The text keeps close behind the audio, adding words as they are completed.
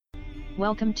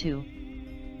Welcome to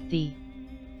the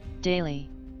Daily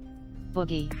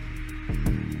Boogie.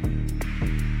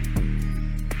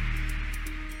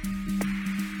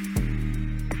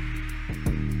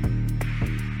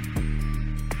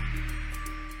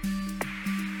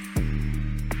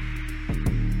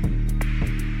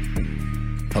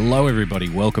 Hello everybody,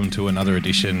 welcome to another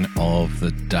edition of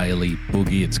the Daily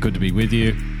Boogie. It's good to be with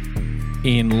you.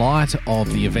 In light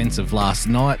of the events of last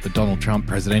night, the Donald Trump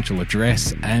presidential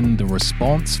address and the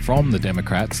response from the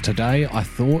Democrats, today I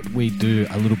thought we'd do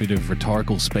a little bit of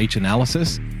rhetorical speech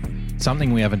analysis,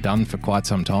 something we haven't done for quite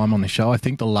some time on the show. I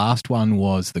think the last one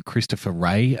was the Christopher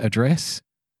Wray address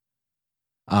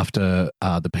after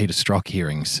the Peter Strzok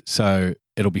hearings. So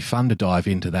it'll be fun to dive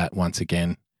into that once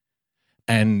again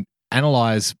and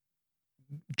analyze,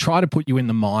 try to put you in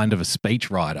the mind of a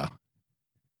speechwriter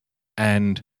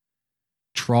and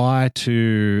try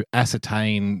to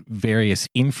ascertain various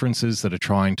inferences that are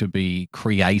trying to be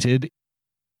created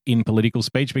in political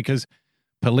speech, because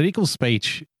political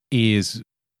speech is,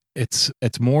 it's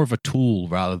more of a tool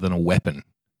rather than a weapon.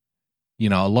 You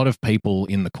know, a lot of people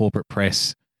in the corporate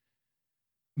press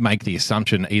make the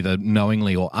assumption, either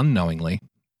knowingly or unknowingly,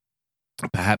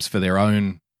 perhaps for their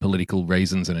own political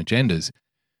reasons and agendas,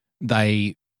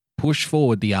 they push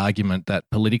forward the argument that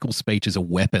political speech is a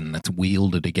weapon that's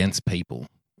wielded against people.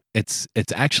 It's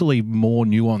actually more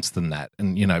nuanced than that.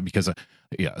 And, you know, because a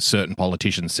certain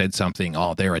politician said something,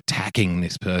 oh, they're attacking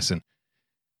this person.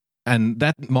 And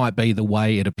that might be the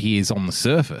way it appears on the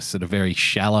surface at a very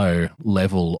shallow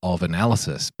level of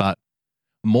analysis. But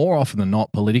more often than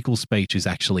not, political speech is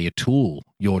actually a tool.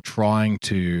 You're trying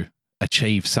to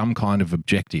achieve some kind of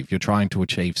objective. You're trying to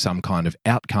achieve some kind of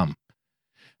outcome.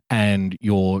 And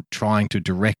you're trying to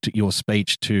direct your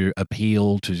speech to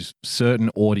appeal to certain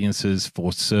audiences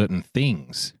for certain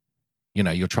things. You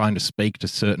know, you're trying to speak to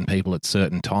certain people at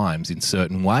certain times in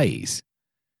certain ways.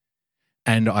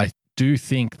 And I do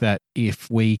think that if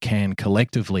we can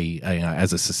collectively,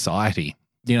 as a society,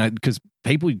 because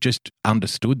people just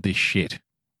understood this shit,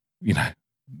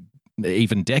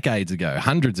 even decades ago,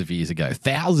 hundreds of years ago,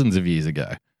 thousands of years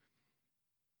ago.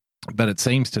 But it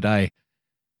seems today,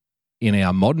 in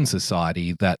our modern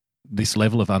society, that this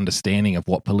level of understanding of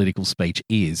what political speech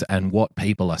is and what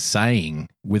people are saying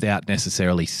without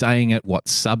necessarily saying it, what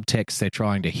subtext they're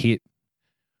trying to hit,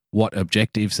 what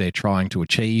objectives they're trying to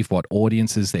achieve, what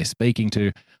audiences they're speaking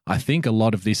to, I think a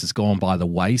lot of this has gone by the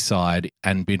wayside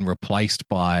and been replaced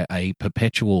by a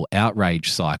perpetual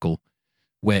outrage cycle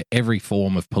where every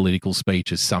form of political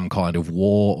speech is some kind of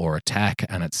war or attack,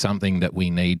 and it's something that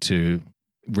we need to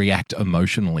react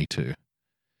emotionally to.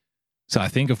 So I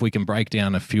think if we can break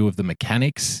down a few of the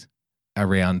mechanics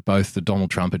around both the Donald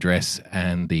Trump address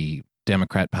and the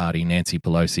Democrat Party, Nancy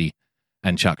Pelosi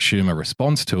and Chuck Schumer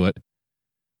response to it,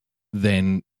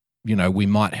 then, we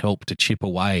might help to chip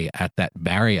away at that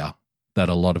barrier that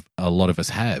a lot of us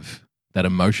have, that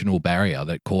emotional barrier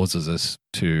that causes us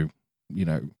to,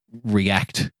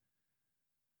 react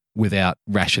without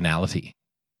rationality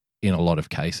in a lot of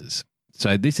cases.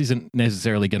 So this isn't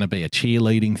necessarily going to be a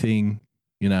cheerleading thing,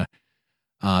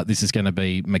 this is going to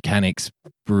be mechanics,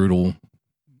 brutal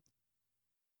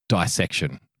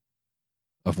dissection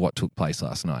of what took place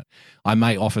last night. I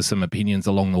may offer some opinions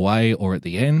along the way or at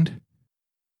the end.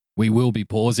 We will be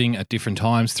pausing at different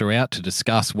times throughout to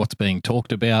discuss what's being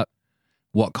talked about,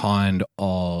 what kind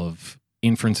of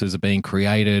inferences are being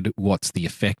created, what's the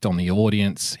effect on the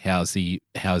audience, how is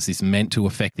this meant to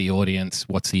affect the audience,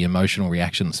 what's the emotional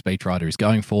reaction the speechwriter is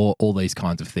going for, all these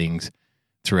kinds of things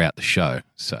throughout the show.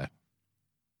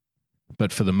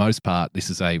 But for the most part, this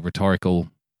is a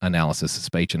rhetorical analysis, a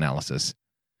speech analysis.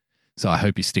 So I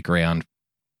hope you stick around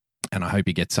and I hope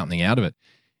you get something out of it.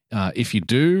 If you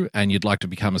do and you'd like to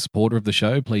become a supporter of the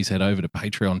show, please head over to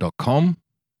patreon.com.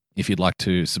 If you'd like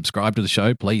to subscribe to the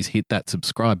show, please hit that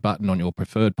subscribe button on your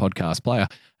preferred podcast player.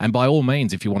 And by all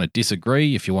means, if you want to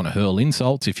disagree, if you want to hurl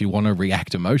insults, if you want to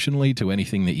react emotionally to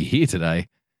anything that you hear today,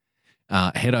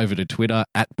 head over to Twitter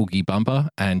 @BoogieBumper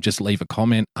and just leave a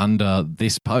comment under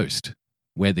this post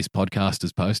where this podcast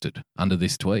is posted, under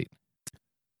this tweet.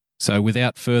 So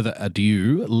without further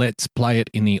ado, let's play it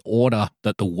in the order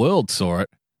that the world saw it,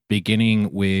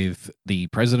 beginning with the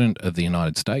President of the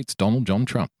United States, Donald John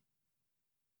Trump.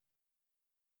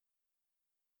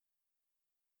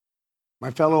 My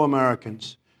fellow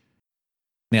Americans.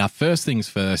 Now, first things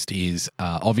first is,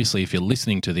 obviously, if you're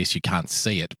listening to this, you can't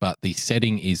see it, but the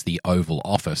setting is the Oval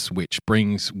Office, which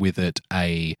brings with it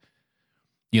a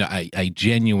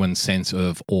genuine sense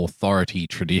of authority,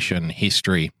 tradition,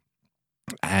 history,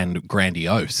 and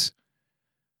grandiose.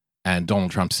 And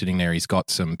Donald Trump's sitting there. He's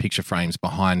got some picture frames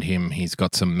behind him. He's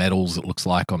got some medals, it looks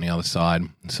like, on the other side,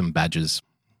 some badges,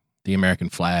 the American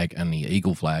flag and the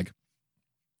eagle flag.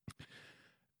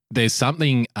 There's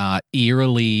something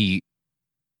eerily,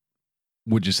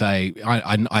 would you say,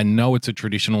 I know it's a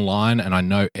traditional line and I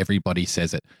know everybody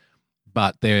says it,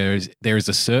 but there is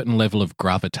a certain level of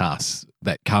gravitas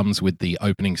that comes with the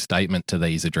opening statement to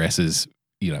these addresses,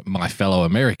 my fellow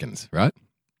Americans, right?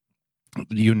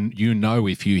 You know,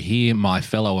 if you hear my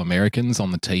fellow Americans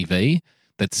on the TV,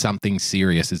 that something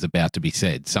serious is about to be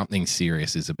said. Something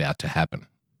serious is about to happen.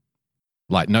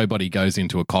 Like nobody goes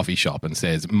into a coffee shop and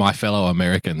says, my fellow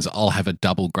Americans, I'll have a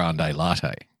double grande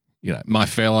latte. My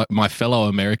fellow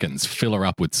Americans, fill her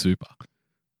up with super.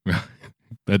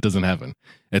 That doesn't happen.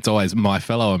 It's always, my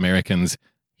fellow Americans,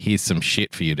 here's some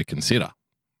shit for you to consider.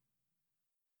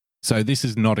 So this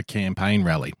is not a campaign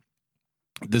rally.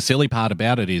 The silly part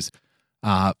about it is,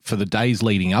 for the days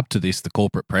leading up to this, the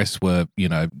corporate press were,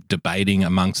 debating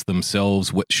amongst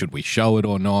themselves, should we show it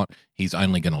or not? He's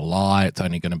only going to lie. It's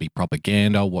only going to be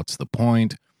propaganda. What's the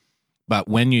point? But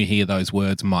when you hear those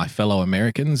words, my fellow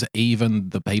Americans, even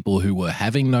the people who were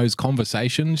having those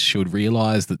conversations should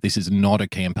realize that this is not a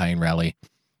campaign rally.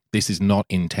 This is not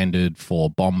intended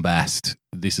for bombast.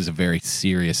 This is a very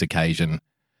serious occasion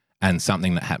and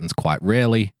something that happens quite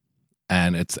rarely.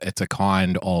 And it's a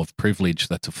kind of privilege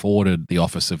that's afforded the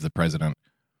office of the president.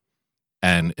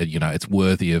 And, it's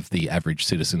worthy of the average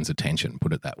citizen's attention,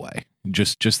 put it that way.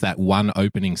 Just that one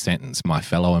opening sentence, my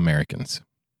fellow Americans,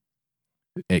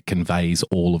 it conveys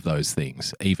all of those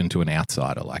things, even to an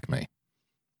outsider like me.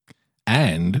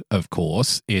 And, of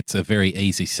course, it's a very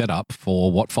easy setup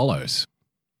for what follows.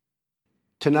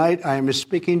 Tonight, I am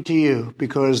speaking to you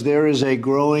because there is a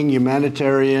growing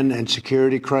humanitarian and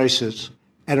security crisis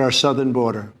at our southern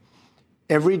border.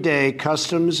 Every day,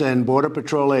 Customs and Border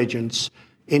Patrol agents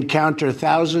encounter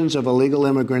thousands of illegal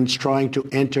immigrants trying to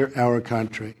enter our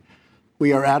country.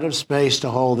 We are out of space to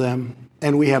hold them,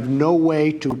 and we have no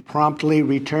way to promptly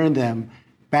return them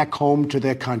back home to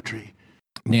their country.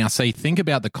 Now, see, think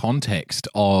about the context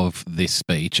of this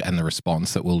speech and the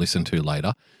response that we'll listen to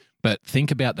later, but think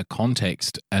about the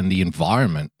context and the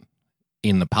environment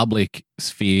in the public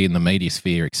sphere, in the media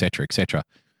sphere, et cetera,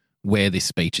 where this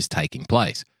speech is taking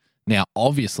place. Now,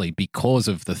 obviously, because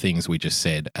of the things we just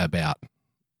said about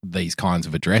these kinds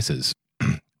of addresses,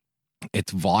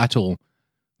 it's vital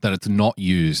that it's not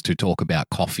used to talk about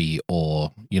coffee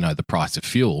or, the price of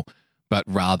fuel, but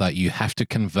rather you have to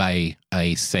convey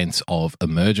a sense of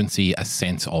emergency, a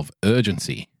sense of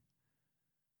urgency.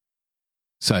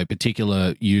 So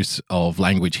particular use of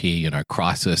language here,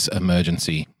 crisis,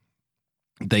 emergency,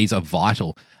 these are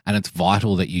vital, and it's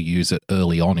vital that you use it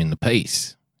early on in the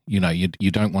piece. You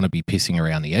don't want to be pissing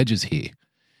around the edges here.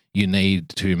 You need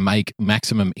to make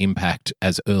maximum impact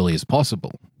as early as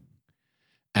possible.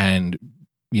 And,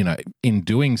 in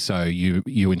doing so,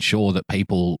 you ensure that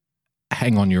people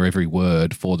hang on your every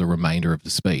word for the remainder of the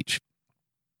speech,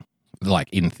 like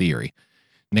in theory.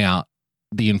 Now,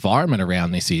 the environment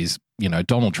around this is,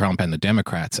 Donald Trump and the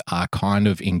Democrats are kind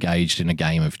of engaged in a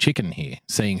game of chicken here,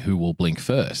 seeing who will blink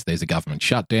first. There's a government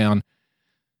shutdown.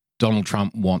 Donald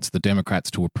Trump wants the Democrats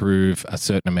to approve a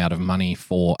certain amount of money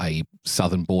for a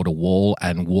southern border wall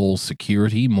and wall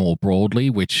security more broadly,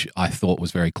 which I thought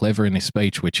was very clever in his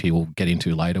speech, which he will get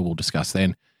into later. We'll discuss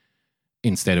then,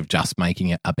 instead of just making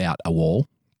it about a wall.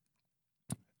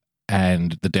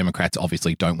 And the Democrats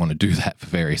obviously don't want to do that for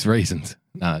various reasons.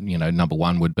 Number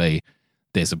one would be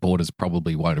their supporters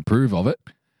probably won't approve of it.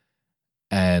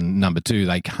 And number two,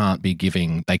 they can't be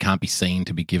seen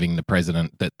to be giving the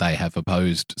president that they have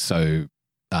opposed so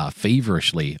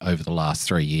feverishly over the last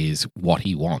 3 years what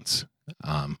he wants.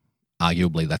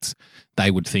 Arguably,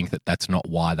 they would think that that's not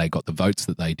why they got the votes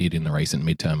that they did in the recent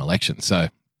midterm election. So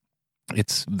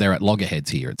they're at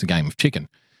loggerheads here. It's a game of chicken.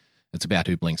 It's about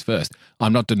who blinks first.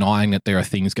 I'm not denying that there are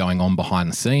things going on behind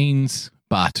the scenes,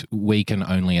 but we can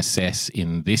only assess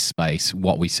in this space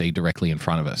what we see directly in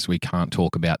front of us. We can't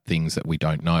talk about things that we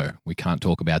don't know. We can't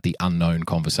talk about the unknown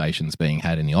conversations being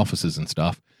had in the offices and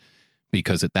stuff,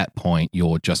 because at that point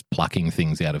you're just plucking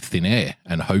things out of thin air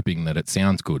and hoping that it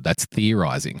sounds good. That's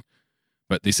theorizing.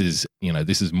 But this is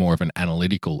more of an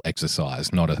analytical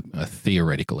exercise, not a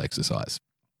theoretical exercise.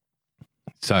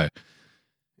 So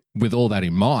with all that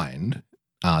in mind,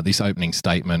 this opening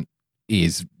statement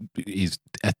is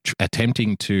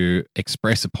attempting to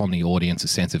express upon the audience a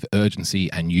sense of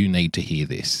urgency, and you need to hear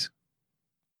this.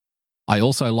 I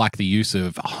also like the use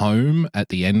of home at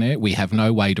the end there. We have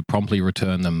no way to promptly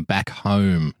return them back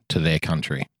home to their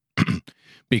country.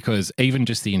 Because even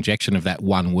just the injection of that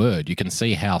one word, you can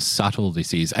see how subtle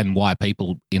this is and why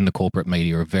people in the corporate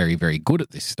media are very, very good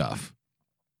at this stuff.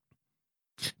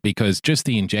 Because just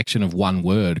the injection of one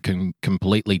word can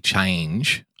completely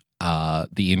change the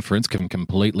inference, can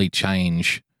completely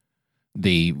change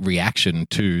the reaction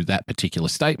to that particular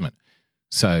statement.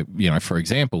 So, for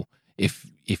example,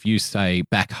 if you say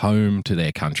back home to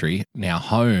their country, now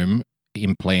home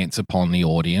implants upon the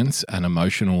audience an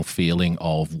emotional feeling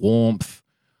of warmth,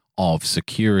 of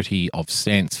security, of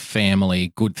sense,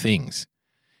 family, good things.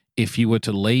 If you were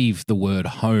to leave the word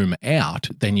home out,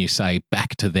 then you say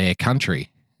back to their country.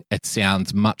 It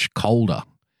sounds much colder.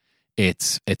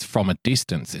 It's from a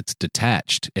distance. It's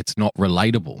detached. It's not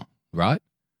relatable, right?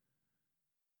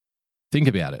 Think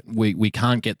about it. We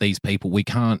can't get these people. We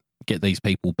can't get these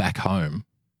people back home,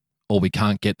 or we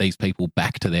can't get these people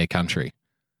back to their country.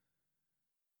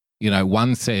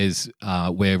 One says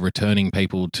we're returning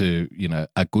people to,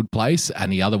 a good place,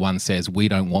 and the other one says we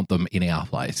don't want them in our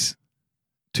place.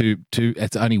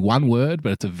 It's only one word,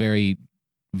 but it's a very,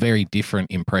 very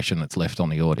different impression that's left on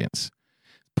the audience,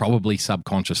 probably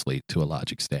subconsciously to a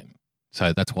large extent.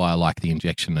 So that's why I like the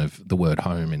injection of the word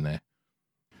home in there.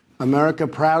 America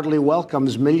proudly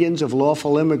welcomes millions of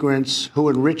lawful immigrants who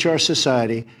enrich our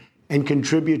society and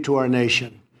contribute to our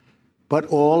nation. But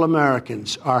all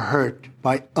Americans are hurt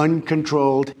by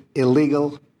uncontrolled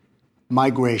illegal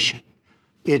migration.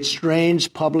 It strains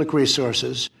public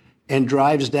resources and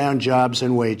drives down jobs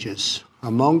and wages.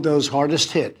 Among those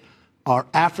hardest hit are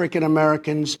African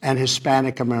Americans and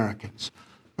Hispanic Americans.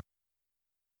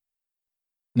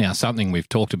 Now, something we've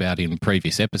talked about in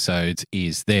previous episodes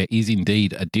is there is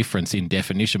indeed a difference in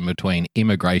definition between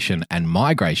immigration and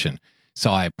migration.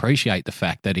 So I appreciate the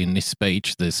fact that in this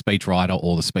speech, the speechwriter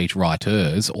or the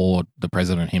speechwriters or the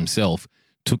president himself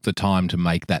took the time to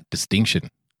make that distinction.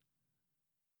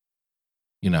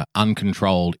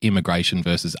 Uncontrolled immigration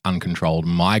versus uncontrolled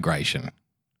migration.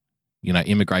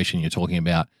 Immigration, you're talking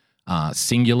about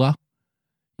singular.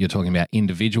 You're talking about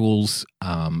individuals,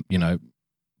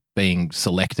 being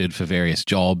selected for various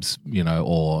jobs,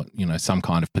 or, some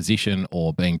kind of position,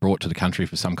 or being brought to the country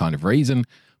for some kind of reason.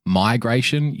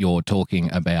 Migration, you're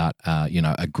talking about,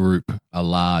 a group, a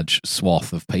large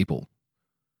swath of people.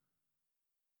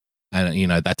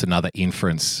 And, that's another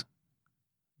inference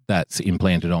that's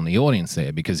implanted on the audience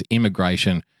there, because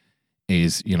immigration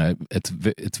is,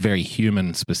 it's very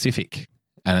human specific.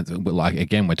 And it's like,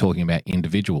 again, we're talking about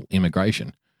individual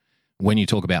immigration. When you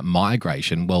talk about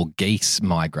migration, well, geese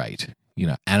migrate,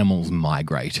 animals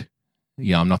migrate.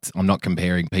 I'm not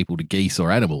comparing people to geese or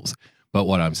animals, but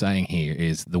what I'm saying here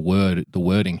is the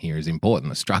wording here is important.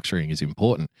 The structuring is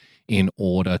important in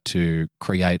order to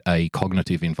create a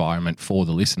cognitive environment for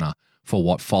the listener for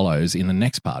what follows in the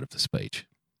next part of the speech.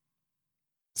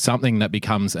 Something that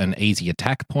becomes an easy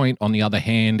attack point, on the other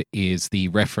hand, is the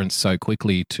reference so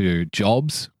quickly to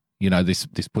jobs.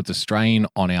 This puts a strain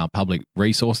on our public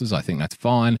resources. I think that's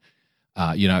fine.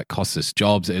 It costs us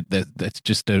jobs. It's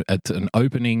just it's an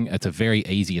opening. It's a very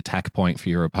easy attack point for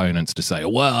your opponents to say,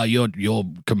 well, you're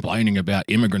complaining about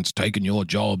immigrants taking your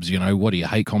jobs. What do you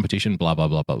hate competition? Blah, blah,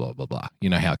 blah, blah, blah, blah, blah. You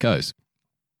know how it goes.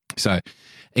 So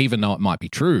even though it might be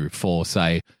true for,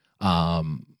 say,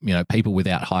 people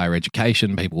without higher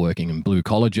education, people working in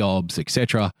blue-collar jobs,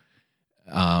 etc.,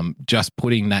 just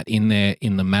putting that in there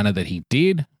in the manner that he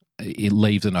did, it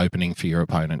leaves an opening for your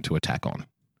opponent to attack on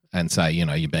and say,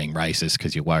 you're being racist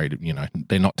because you're worried,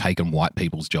 they're not taking white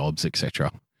people's jobs,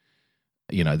 etc.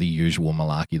 The usual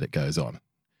malarkey that goes on.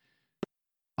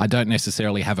 I don't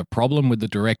necessarily have a problem with the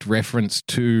direct reference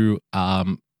to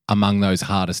among those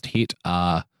hardest hit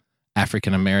are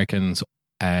African Americans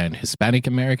and Hispanic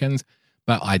Americans,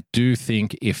 but I do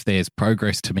think if there's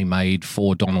progress to be made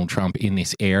for Donald Trump in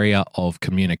this area of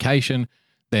communication,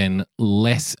 then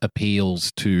less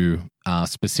appeals to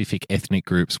specific ethnic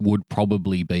groups would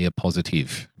probably be a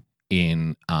positive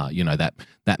in,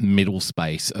 that middle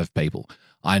space of people.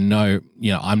 I know,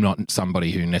 I'm not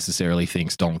somebody who necessarily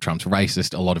thinks Donald Trump's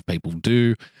racist. A lot of people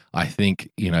do. I think,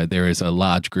 there is a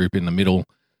large group in the middle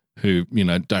who,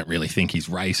 don't really think he's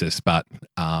racist, but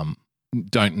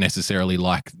don't necessarily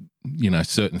like,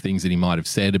 certain things that he might have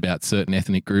said about certain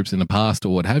ethnic groups in the past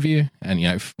or what have you,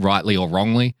 and, rightly or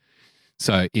wrongly.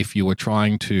 So if you were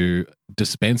trying to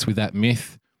dispense with that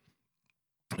myth,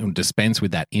 dispense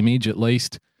with that image at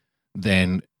least,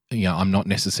 then, I'm not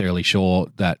necessarily sure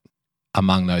that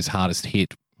among those hardest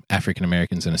hit African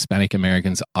Americans and Hispanic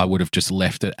Americans, I would have just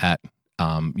left it at,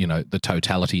 the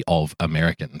totality of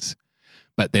Americans.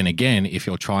 But then again, if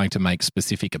you're trying to make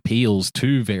specific appeals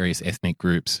to various ethnic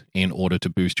groups in order to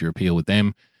boost your appeal with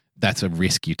them, that's a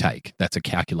risk you take. That's a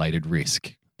calculated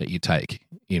risk. that you take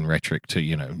in rhetoric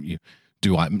to,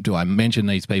 do I mention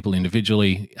these people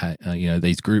individually,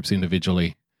 these groups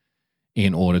individually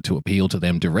in order to appeal to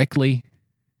them directly?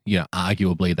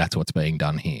 Arguably that's what's being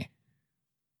done here.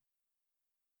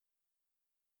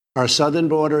 Our southern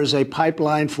border is a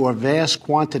pipeline for vast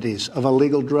quantities of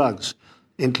illegal drugs,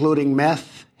 including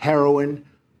meth, heroin,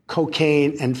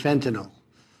 cocaine, and fentanyl.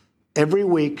 Every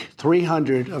week,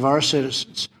 300 of our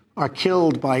citizens are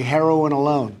killed by heroin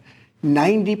alone,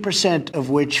 90% of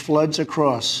which floods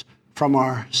across from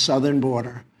our southern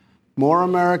border. More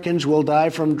Americans will die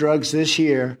from drugs this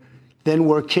year than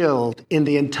were killed in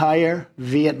the entire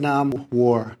Vietnam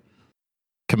War.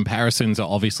 Comparisons are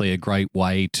obviously a great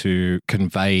way to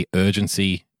convey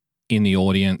urgency in the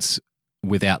audience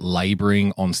without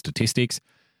laboring on statistics.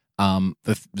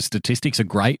 The statistics are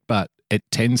great, but it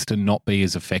tends to not be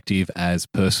as effective as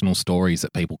personal stories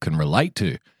that people can relate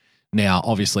to. Now,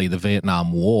 obviously, the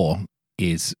Vietnam War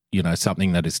is,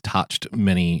 something that has touched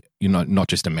many, not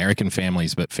just American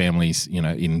families, but families,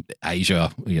 in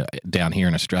Asia, down here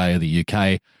in Australia, the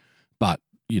UK, but,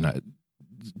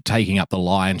 taking up the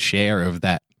lion's share of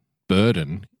that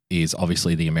burden is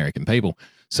obviously the American people.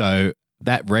 So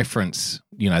that reference,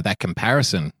 that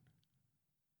comparison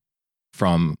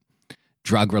from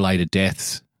drug-related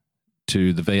deaths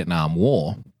to the Vietnam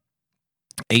War,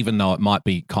 even though it might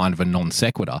be kind of a non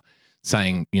sequitur,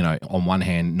 saying, on one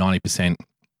hand, 90%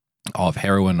 of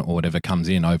heroin or whatever comes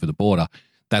in over the border,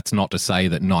 that's not to say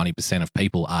that 90% of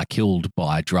people are killed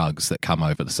by drugs that come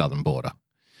over the southern border.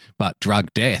 But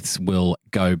drug deaths will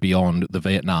go beyond the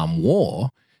Vietnam War.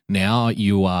 Now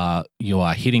you are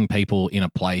hitting people in a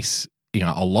place,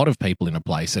 a lot of people in a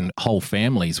place, and whole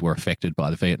families were affected by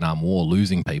the Vietnam War,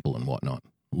 losing people and whatnot,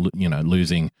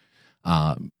 losing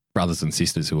brothers and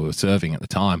sisters who were serving at the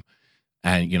time.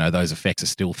 And, those effects are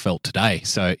still felt today.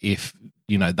 So if,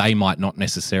 they might not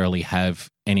necessarily have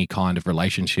any kind of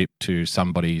relationship to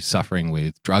somebody suffering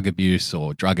with drug abuse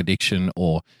or drug addiction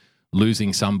or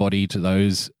losing somebody to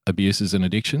those abuses and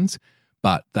addictions,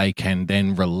 but they can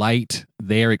then relate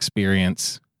their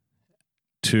experience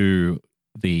to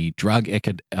the drug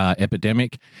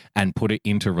epidemic and put it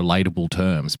into relatable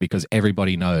terms, because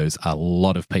everybody knows a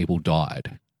lot of people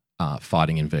died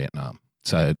fighting in Vietnam.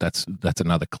 So that's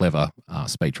another clever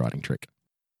speechwriting trick.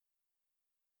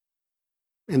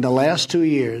 In the last 2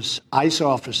 years, ICE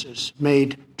officers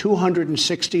made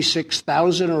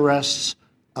 266,000 arrests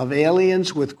of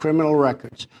aliens with criminal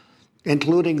records,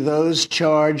 including those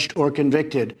charged or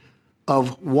convicted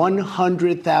of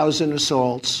 100,000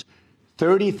 assaults,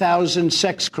 30,000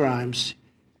 sex crimes,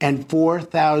 and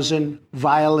 4,000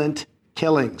 violent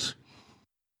killings.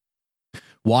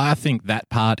 Why I think that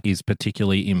part is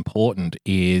particularly important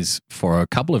is for a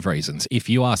couple of reasons. If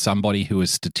you are somebody who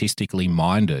is statistically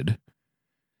minded,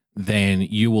 then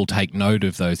you will take note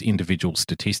of those individual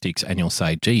statistics and you'll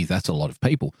say, gee, that's a lot of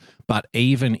people. But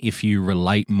even if you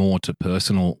relate more to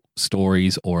personal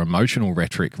stories or emotional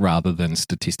rhetoric rather than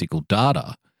statistical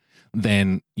data,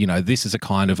 then, this is a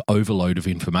kind of overload of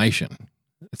information.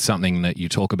 It's something that you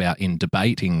talk about in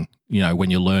debating, when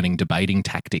you're learning debating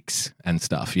tactics and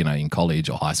stuff, in college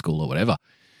or high school or whatever.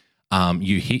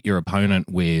 You hit your opponent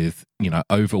with,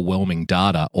 overwhelming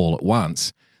data all at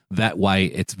once. That way,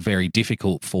 it's very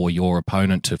difficult for your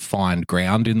opponent to find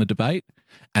ground in the debate,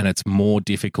 and it's more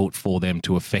difficult for them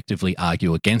to effectively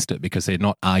argue against it because they're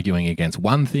not arguing against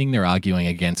one thing, they're arguing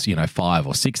against, 5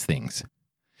 or 6 things.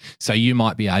 So you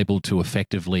might be able to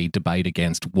effectively debate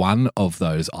against one of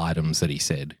those items that he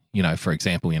said. For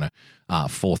example, I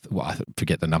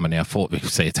forget the number now.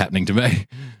 See, it's happening to me.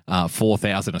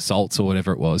 4,000 assaults or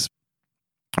whatever it was,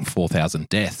 4,000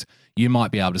 deaths. You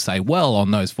might be able to say, well,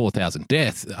 on those 4,000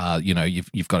 deaths,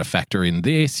 you've got to factor in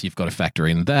this, you've got to factor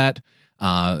in that.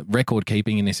 Record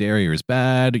keeping in this area is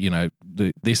bad.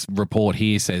 This report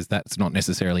here says that's not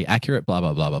necessarily accurate, blah,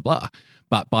 blah, blah, blah, blah.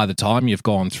 But by the time you've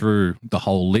gone through the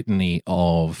whole litany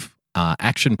of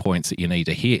action points that you need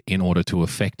to hit in order to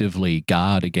effectively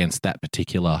guard against that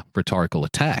particular rhetorical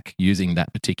attack using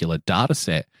that particular data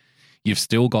set, you've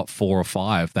still got 4 or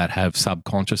 5 that have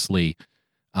subconsciously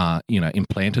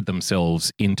implanted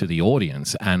themselves into the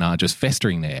audience and are just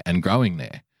festering there and growing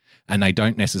there. And they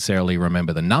don't necessarily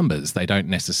remember the numbers. They don't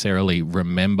necessarily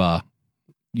remember,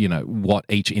 what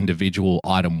each individual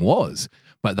item was,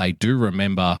 but they do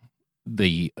remember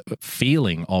the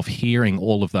feeling of hearing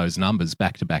all of those numbers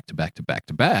back to back to back to back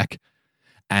to back.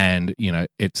 And,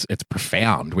 it's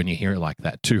profound when you hear it like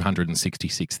that.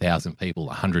 266,000 people,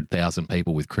 100,000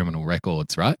 people with criminal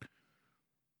records, right?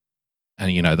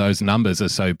 And, those numbers are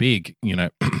so big,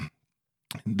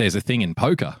 there's a thing in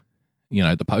poker,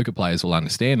 the poker players will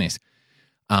understand this.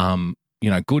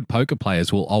 good poker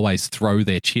players will always throw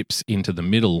their chips into the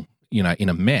middle, in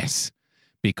a mess,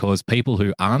 because people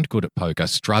who aren't good at poker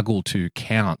struggle to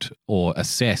count or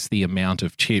assess the amount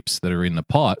of chips that are in the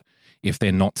pot if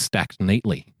they're not stacked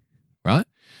neatly, right?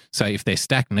 So if they're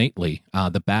stacked neatly,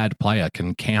 the bad player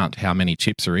can count how many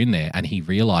chips are in there, and he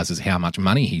realizes how much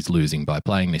money he's losing by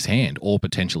playing this hand or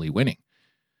potentially winning.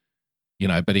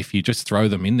 But if you just throw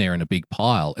them in there in a big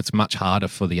pile, it's much harder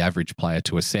for the average player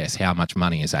to assess how much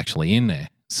money is actually in there.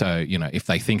 So, if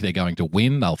they think they're going to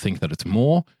win, they'll think that it's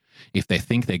more. If they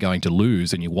think they're going to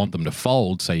lose and you want them to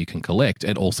fold so you can collect,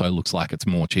 it also looks like it's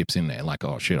more chips in there. Like,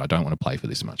 oh, shit, I don't want to play for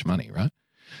this much money, right?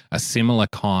 A similar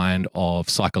kind of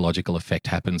psychological effect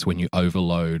happens when you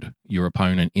overload your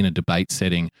opponent in a debate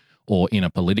setting or in a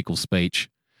political speech,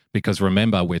 because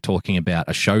remember, we're talking about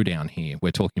a showdown here.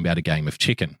 We're talking about a game of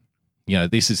chicken.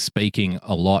 This is speaking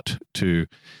a lot to,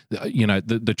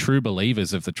 the true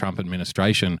believers of the Trump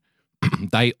administration.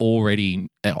 They already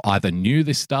either knew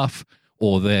this stuff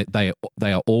or they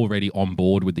are already on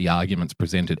board with the arguments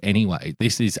presented anyway.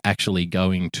 This is actually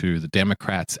going to the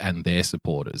Democrats and their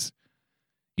supporters.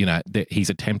 He's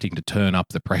attempting to turn up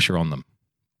the pressure on them.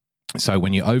 So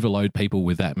when you overload people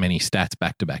with that many stats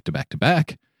back to back to back to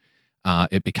back,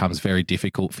 it becomes very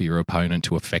difficult for your opponent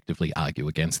to effectively argue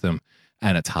against them.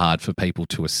 And it's hard for people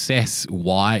to assess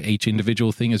why each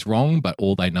individual thing is wrong, but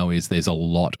all they know is there's a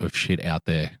lot of shit out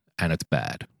there and it's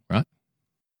bad, right?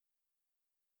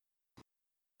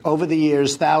 Over the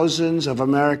years, thousands of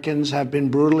Americans have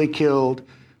been brutally killed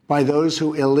by those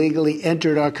who illegally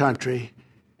entered our country,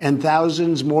 and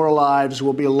thousands more lives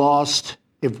will be lost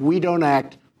if we don't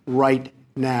act right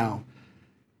now.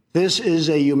 This is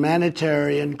a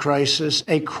humanitarian crisis,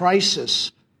 a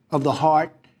crisis of the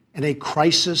heart, and a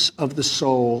crisis of the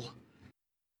soul.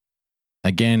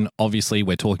 Again, obviously,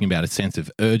 we're talking about a sense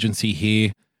of urgency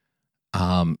here.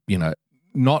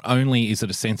 Not only is it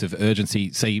a sense of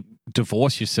urgency, say,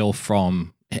 divorce yourself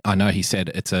from, I know he said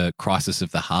it's a crisis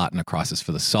of the heart and a crisis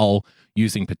for the soul,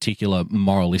 using particular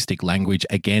moralistic language,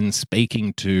 again,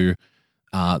 speaking to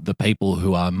the people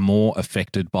who are more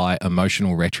affected by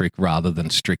emotional rhetoric rather than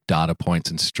strict data points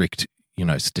and strict,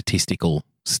 statistical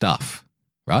stuff,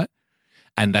 right?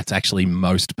 And that's actually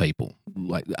most people.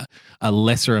 Like a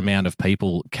lesser amount of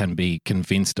people can be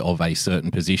convinced of a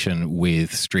certain position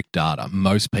with strict data.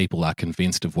 Most people are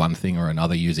convinced of one thing or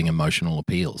another using emotional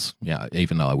appeals. Yeah,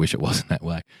 even though I wish it wasn't that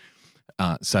way.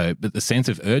 But the sense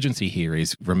of urgency here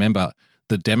is, remember,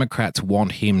 the Democrats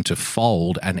want him to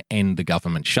fold and end the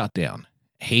government shutdown.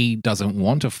 He doesn't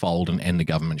want to fold and end the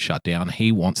government shutdown.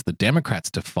 He wants the Democrats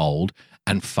to fold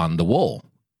and fund the wall.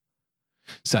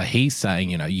 So he's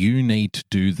saying, you need to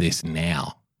do this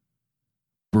now.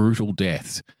 Brutal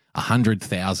deaths,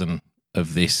 100,000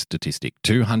 of this statistic,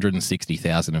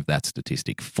 260,000 of that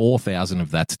statistic, 4,000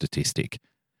 of that statistic.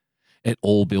 It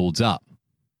all builds up.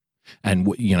 And,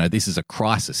 this is a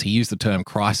crisis. He used the term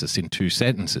crisis in 2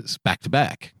 sentences, back to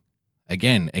back.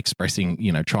 Again, expressing,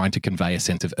 trying to convey a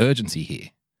sense of urgency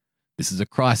here. This is a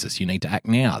crisis. You need to act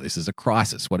now. This is a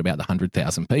crisis. What about the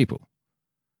 100,000 people?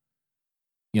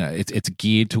 It's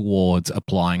geared towards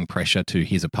applying pressure to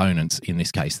his opponents, in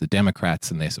this case, the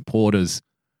Democrats and their supporters,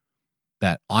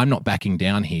 that I'm not backing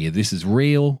down here. This is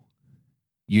real.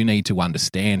 You need to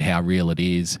understand how real it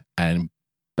is. And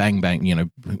bang, bang,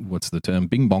 what's the term?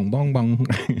 Bing, bong, bong, bong.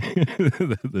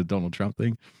 the Donald Trump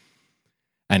thing.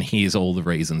 And here's all the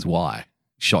reasons why.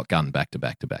 Shotgun back to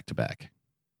back to back to back.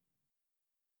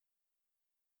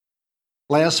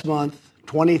 Last month,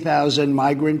 20,000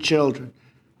 migrant children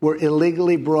were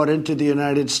illegally brought into the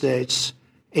United States,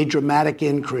 a dramatic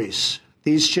increase.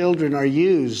 These children are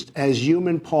used as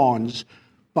human pawns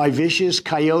by vicious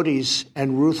coyotes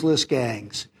and ruthless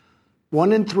gangs.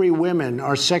 1 in 3 women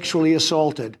are sexually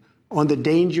assaulted on the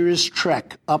dangerous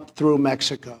trek up through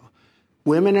Mexico.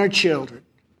 Women and children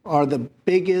are the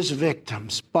biggest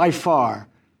victims, by far,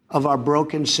 of our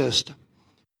broken system.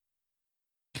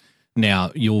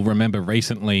 Now, you'll remember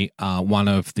recently one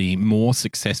of the more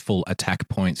successful attack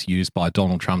points used by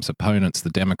Donald Trump's opponents, the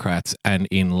Democrats, and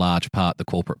in large part the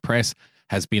corporate press,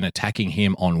 has been attacking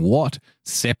him on what?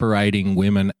 Separating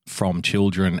women from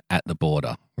children at the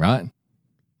border, right?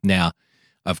 Now,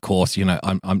 of course,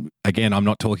 I'm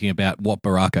not talking about what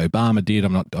Barack Obama did.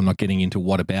 I'm not getting into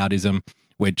whataboutism.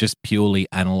 We're just purely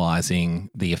analyzing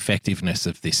the effectiveness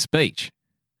of this speech.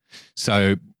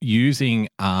 So bringing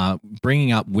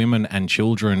up women and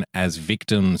children as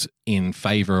victims in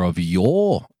favor of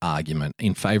your argument,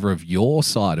 in favor of your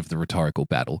side of the rhetorical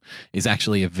battle, is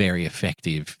actually a very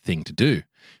effective thing to do.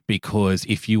 because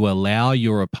if you allow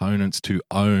your opponents to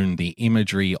own the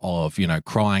imagery of,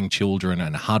 crying children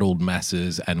and huddled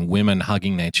masses and women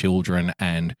hugging their children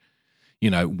and,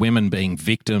 women being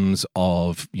victims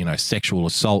of, sexual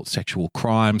assault, sexual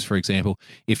crimes, for example,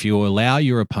 if you allow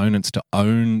your opponents to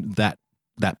own that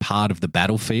part of the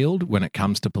battlefield when it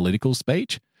comes to political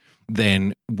speech,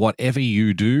 then whatever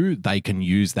you do, they can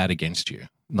use that against you.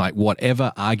 Like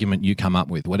whatever argument you come up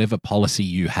with, whatever policy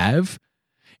you have,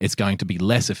 it's going to be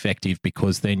less effective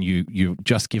because then you're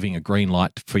just giving a green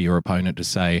light for your opponent to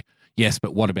say, yes,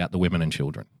 but what about the women and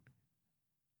children?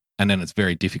 And then it's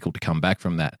very difficult to come back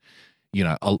from that.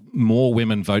 More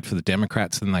women vote for the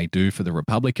Democrats than they do for the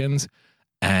Republicans,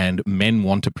 and men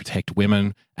want to protect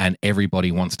women and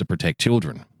everybody wants to protect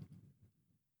children.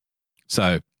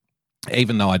 So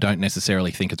even though I don't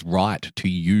necessarily think it's right to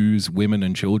use women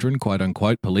and children, quote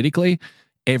unquote, politically,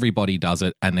 everybody does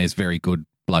it and there's very good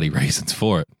bloody reasons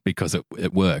for it because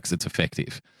it works, it's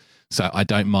effective. So I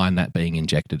don't mind that being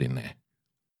injected in there.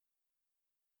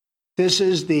 This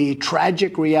is the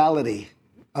tragic reality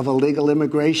of illegal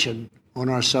immigration on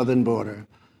our southern border.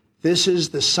 This is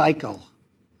the cycle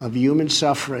of human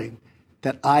suffering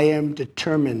that I am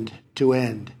determined to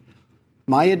end.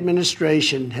 My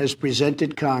administration has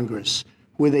presented Congress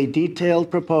with a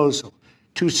detailed proposal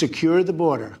to secure the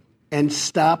border and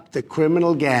stop the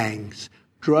criminal gangs,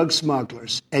 drug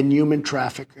smugglers, and human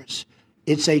traffickers.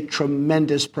 It's a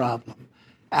tremendous problem.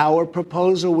 Our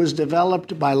proposal was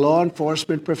developed by law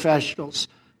enforcement professionals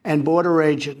and border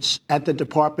agents at the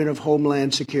Department of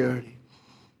Homeland Security.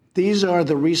 These are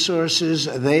the resources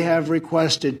they have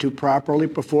requested to properly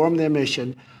perform their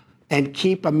mission and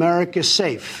keep America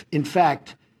safe. In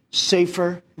fact,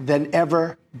 safer than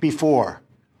ever before.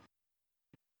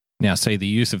 Now, see, the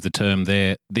use of the term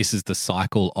there, this is the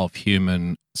cycle of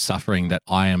human suffering that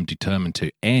I am determined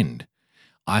to end.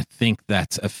 I think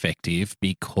that's effective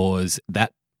because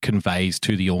that conveys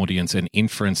to the audience an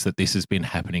inference that this has been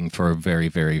happening for a very,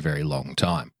 very, very long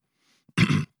time.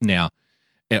 Now,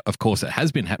 of course, it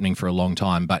has been happening for a long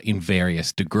time, but in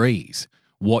various degrees.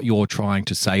 What you're trying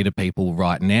to say to people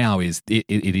right now is it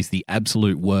is the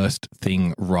absolute worst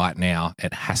thing right now.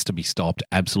 It has to be stopped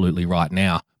absolutely right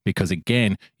now because,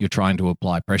 again, you're trying to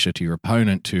apply pressure to your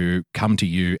opponent to come to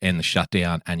you and the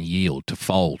shutdown and yield, to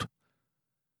fold.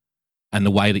 And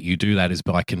the way that you do that is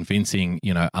by convincing,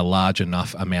 a large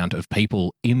enough amount of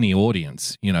people in the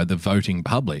audience, the voting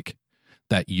public,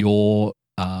 that your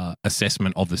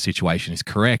assessment of the situation is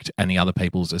correct and the other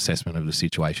people's assessment of the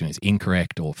situation is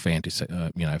incorrect or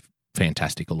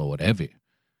fantastical or whatever.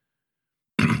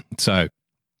 So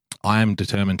I am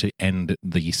determined to end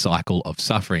the cycle of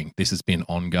suffering. This has been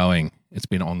ongoing. It's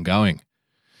been ongoing.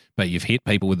 But you've hit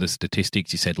people with the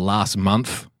statistics. You said last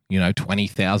month,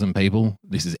 20,000 people.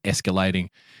 This is escalating.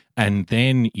 And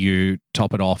then you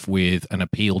top it off with an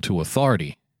appeal to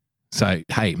authority. So,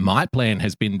 hey, my plan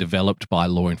has been developed by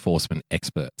law enforcement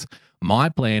experts. My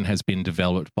plan has been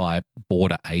developed by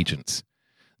border agents.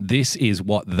 This is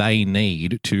what they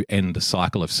need to end the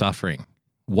cycle of suffering.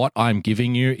 What I'm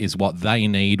giving you is what they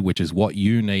need, which is what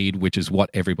you need, which is what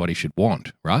everybody should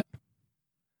want, right?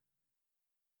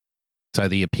 So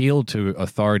the appeal to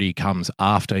authority comes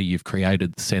after you've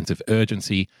created the sense of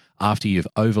urgency, after you've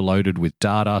overloaded with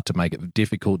data to make it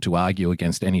difficult to argue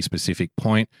against any specific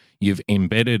point. You've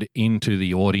embedded into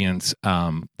the audience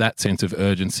that sense of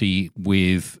urgency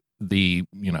with the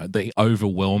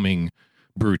overwhelming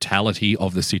brutality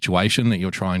of the situation that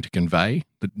you're trying to convey,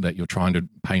 that you're trying to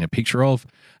paint a picture of.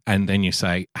 And then you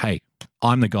say, hey,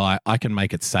 I'm the guy, I can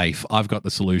make it safe. I've got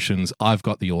the solutions. I've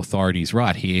got the authorities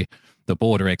right here. The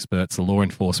border experts, the law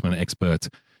enforcement experts.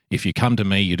 If you come to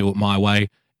me, you do it my way,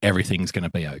 everything's going to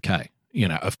be okay.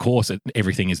 Of course,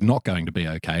 everything is not going to be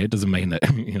okay. It doesn't mean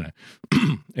that,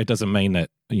 it doesn't mean that,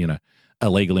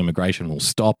 illegal immigration will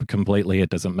stop completely. It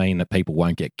doesn't mean that people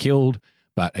won't get killed.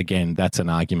 But again, that's an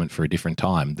argument for a different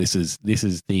time. This is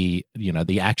the,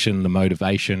 the action, the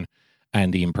motivation,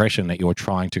 and the impression that you're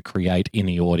trying to create in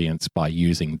the audience by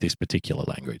using this particular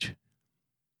language.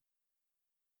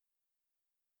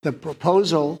 The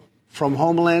proposal from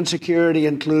Homeland Security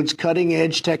includes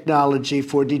cutting-edge technology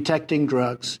for detecting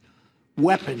drugs,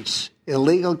 weapons,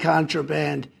 illegal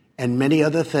contraband, and many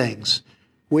other things.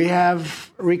 We have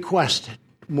requested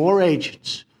more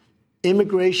agents,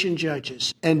 immigration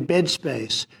judges, and bed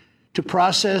space to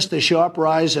process the sharp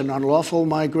rise in unlawful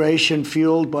migration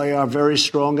fueled by our very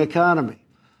strong economy.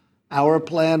 Our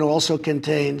plan also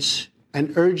contains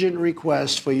an urgent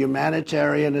request for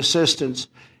humanitarian assistance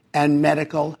and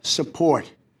medical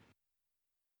support.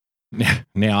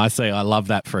 Now, I say I love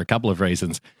that for a couple of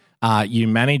reasons. You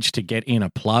managed to get in a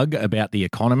plug about the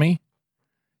economy.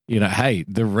 Hey,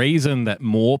 the reason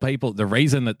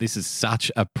that this is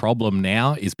such a problem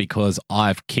now is because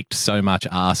I've kicked so much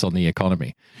ass on the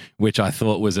economy, which I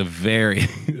thought was a very,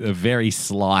 a very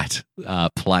slight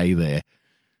play there,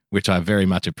 which I very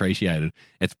much appreciated.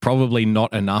 It's probably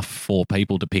not enough for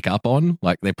people to pick up on.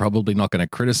 Like, they're probably not going to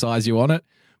criticize you on it,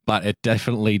 but it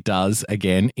definitely does,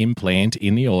 again, implant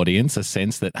in the audience a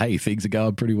sense that, hey, things are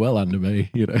going pretty well under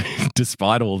me,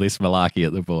 despite all this malarkey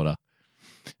at the border.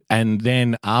 And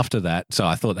then after that, so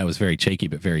I thought that was very cheeky,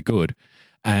 but very good.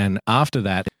 And after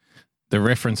that, the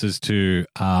references to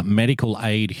medical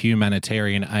aid,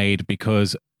 humanitarian aid,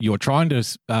 because you're trying to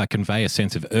convey a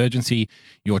sense of urgency.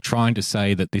 You're trying to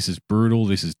say that this is brutal,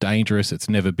 this is dangerous, it's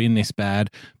never been this bad.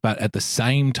 But at the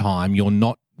same time, you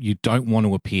don't want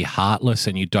to appear heartless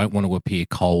and you don't want to appear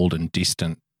cold and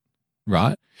distant,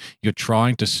 right? You're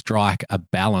trying to strike a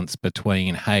balance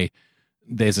between, hey,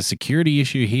 there's a security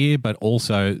issue here, but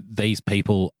also these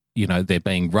people, they're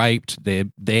being raped,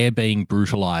 they're being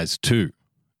brutalized too.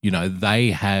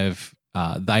 They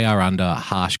are under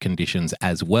harsh conditions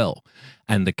as well.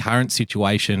 And the current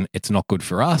situation, it's not good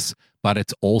for us, but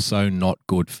it's also not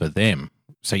good for them.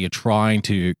 So you're trying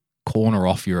to corner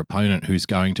off your opponent who's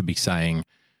going to be saying,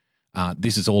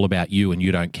 this is all about you and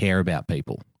you don't care about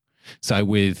people. So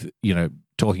with,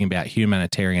 talking about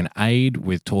humanitarian aid,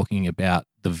 with talking about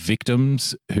the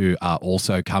victims who are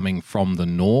also coming from the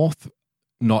north,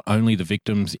 not only the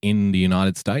victims in the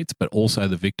United States, but also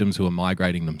the victims who are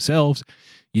migrating themselves,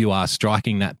 you are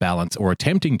striking that balance or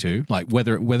attempting to, like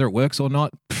whether it works or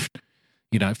not,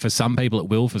 for some people it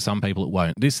will, for some people it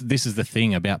won't. This is the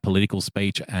thing about political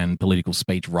speech and political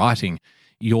speech writing.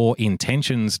 Your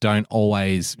intentions don't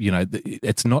always,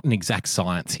 it's not an exact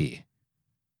science here.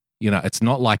 It's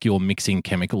not like you're mixing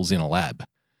chemicals in a lab.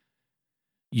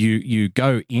 You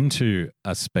go into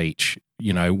a speech,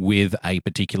 with a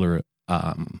particular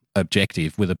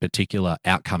objective, with a particular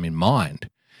outcome in mind,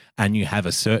 and you have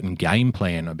a certain game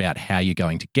plan about how you're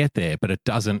going to get there, but it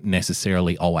doesn't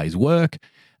necessarily always work.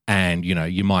 And,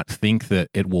 you might think that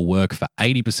it will work for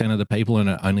 80% of the people and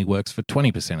it only works for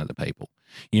 20% of the people.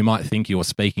 You might think you're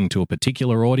speaking to a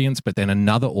particular audience, but then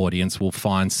another audience will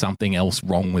find something else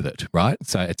wrong with it, right?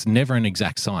 So it's never an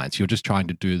exact science. You're just trying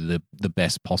to do the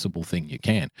best possible thing you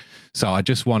can. So I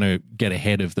just want to get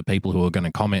ahead of the people who are going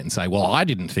to comment and say, well, I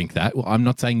didn't think that. Well, I'm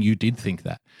not saying you did think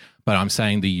that, but I'm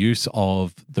saying the use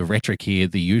of the rhetoric here,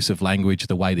 the use of language,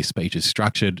 the way this speech is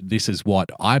structured, this is what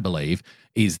I believe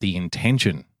is the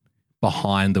intention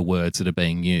behind the words that are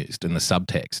being used and the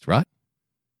subtext, right?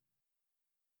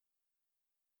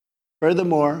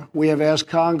 Furthermore, we have asked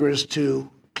Congress to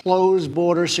close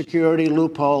border security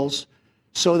loopholes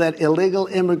so that illegal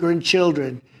immigrant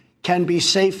children can be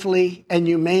safely and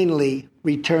humanely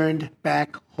returned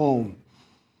back home.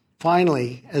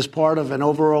 Finally, as part of an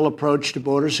overall approach to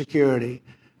border security,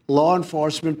 law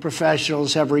enforcement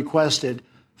professionals have requested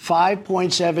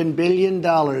 $5.7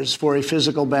 billion for a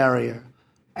physical barrier.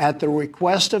 At the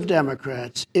request of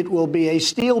Democrats, it will be a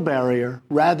steel barrier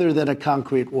rather than a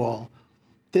concrete wall.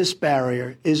 This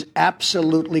barrier is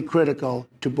absolutely critical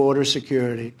to border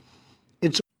security.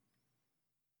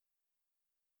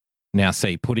 Now,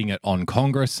 see, putting it on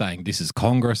Congress, saying this is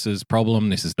Congress's problem,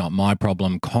 this is not my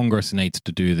problem, Congress needs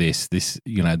to do this. This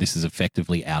is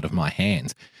effectively out of my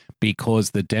hands,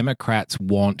 because the Democrats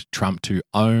want Trump to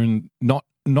own, not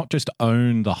just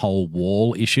own the whole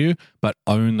wall issue, but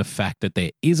own the fact that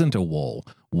there isn't a wall.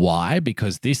 Why?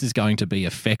 Because this is going to be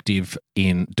effective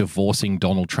in divorcing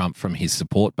Donald Trump from his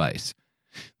support base.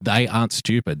 They aren't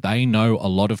stupid. They know a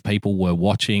lot of people were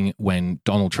watching when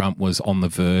Donald Trump was on the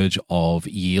verge of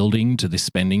yielding to this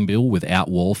spending bill without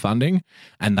wall funding,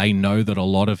 and they know that a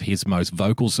lot of his most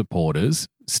vocal supporters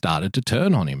started to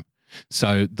turn on him.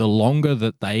 So the longer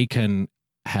that they can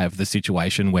have the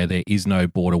situation where there is no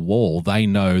border wall, they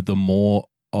know the more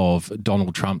of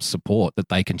Donald Trump's support that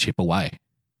they can chip away.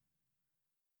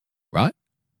 Right?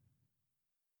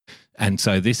 And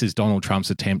so this is Donald Trump's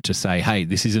attempt to say, hey,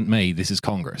 this isn't me, this is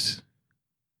Congress.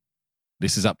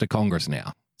 This is up to Congress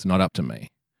now. It's not up to me.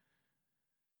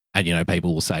 And,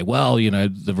 people will say, well,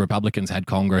 the Republicans had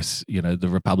Congress, the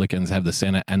Republicans have the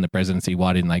Senate and the presidency.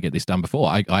 Why didn't they get this done before?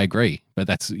 I agree. But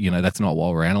that's not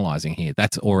what we're analyzing here.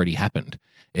 That's already happened.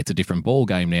 It's a different ball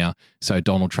game now. So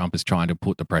Donald Trump is trying to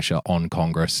put the pressure on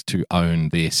Congress to own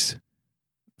this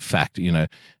fact,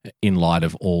 in light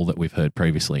of all that we've heard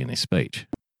previously in this speech.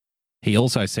 He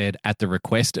also said, at the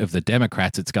request of the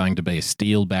Democrats, it's going to be a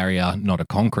steel barrier, not a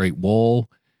concrete wall.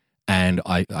 And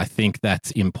I think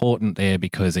that's important there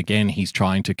because, again, he's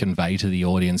trying to convey to the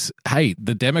audience, hey,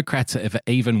 the Democrats have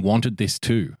even wanted this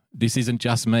too. This isn't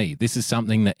just me. This is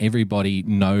something that everybody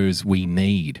knows we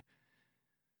need.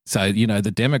 So, you know,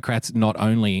 the Democrats, not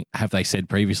only have they said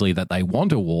previously that they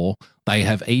want a war, they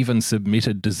have even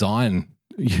submitted design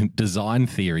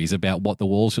theories about what the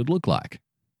wall should look like.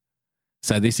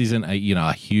 So this isn't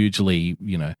a hugely,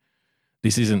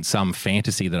 this isn't some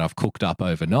fantasy that I've cooked up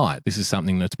overnight. This is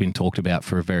something that's been talked about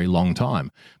for a very long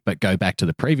time. But go back to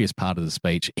the previous part of the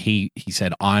speech. He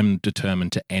said, I'm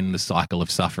determined to end the cycle of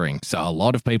suffering. So a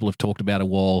lot of people have talked about a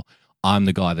wall. I'm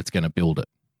the guy that's going to build it.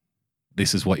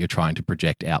 This is what you're trying to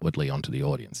project outwardly onto the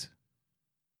audience.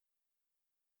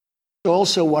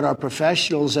 Also what our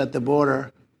professionals at the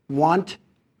border want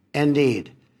and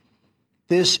need.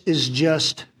 This is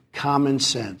just common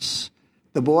sense.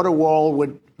 The border wall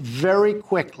would very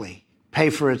quickly pay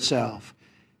for itself.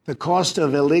 The cost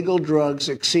of illegal drugs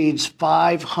exceeds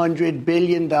 $500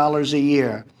 billion a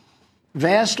year,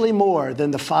 vastly more than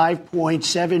the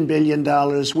 $5.7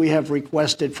 billion we have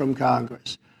requested from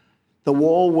Congress. The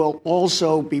wall will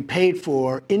also be paid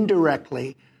for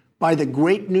indirectly by the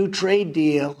great new trade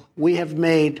deal we have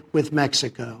made with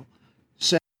Mexico.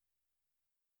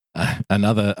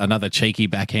 Another cheeky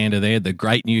backhander there. The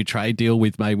great new trade deal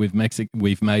we've made with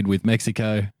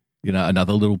Mexico. You know,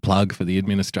 another little plug for the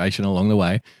administration along the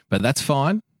way. But that's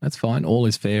fine. That's fine. All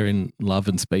is fair in love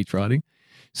and speech writing.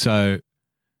 So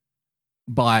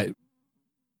by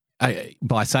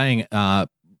saying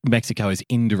Mexico is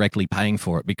indirectly paying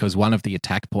for it, because one of the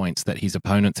attack points that his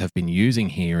opponents have been using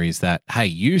here is that, hey,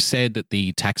 you said that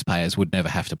the taxpayers would never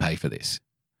have to pay for this.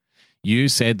 You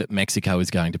said that Mexico is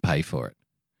going to pay for it.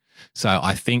 So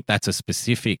I think that's a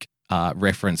specific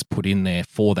reference put in there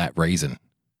for that reason,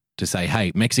 to say,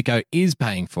 hey, Mexico is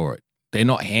paying for it. They're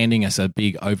not handing us a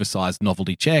big oversized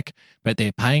novelty check, but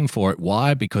they're paying for it.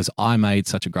 Why? Because I made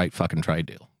such a great fucking trade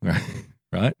deal,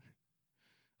 right?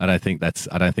 I don't think that's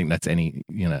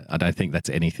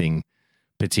anything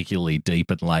particularly deep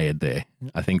and layered there.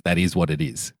 I think that is what it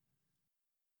is.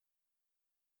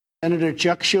 Senator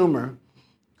Chuck Schumer,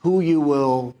 who you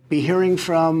will be hearing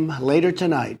from later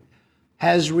tonight,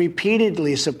 has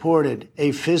repeatedly supported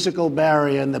a physical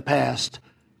barrier in the past,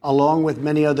 along with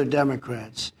many other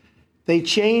Democrats. They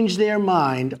changed their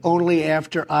mind only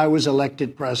after I was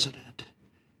elected president.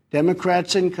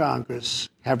 Democrats in Congress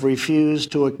have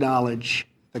refused to acknowledge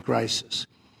the crisis,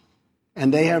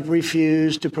 and they have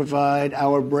refused to provide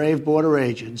our brave border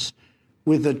agents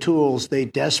with the tools they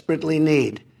desperately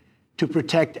need to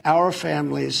protect our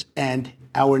families and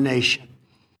our nation.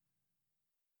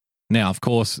 Now, of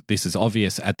course, this is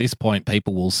obvious. At this point,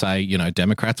 people will say,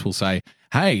 Democrats will say,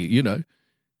 hey,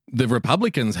 the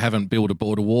Republicans haven't built a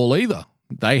border wall either.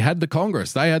 They had the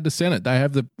Congress, they had the Senate, they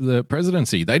have the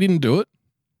presidency. They didn't do it,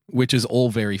 which is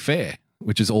all very fair,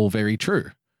 which is all very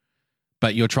true.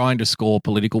 But you're trying to score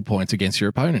political points against your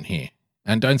opponent here.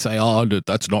 And don't say, oh,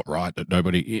 that's not right, that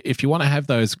nobody... If you want to have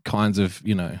those kinds of,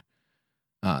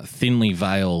 thinly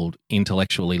veiled,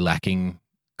 intellectually lacking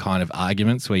kind of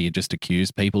arguments where you just accuse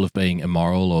people of being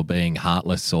immoral or being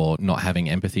heartless or not having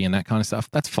empathy and that kind of stuff,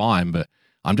 that's fine, but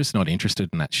I'm just not interested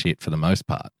in that shit for the most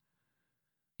part.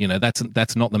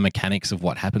 That's not the mechanics of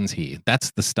what happens here.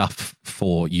 That's the stuff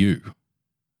for you,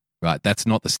 right? That's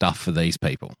not the stuff for these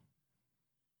people.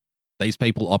 These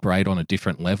people operate on a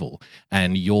different level,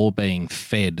 and you're being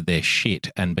fed their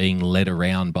shit and being led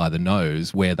around by the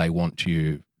nose where they want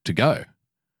you to go.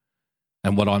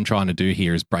 And what I'm trying to do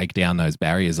here is break down those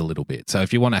barriers a little bit. So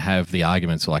if you want to have the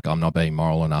arguments like I'm not being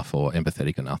moral enough or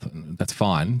empathetic enough, that's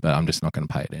fine, but I'm just not going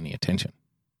to pay it any attention.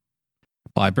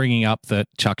 By bringing up that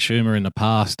Chuck Schumer in the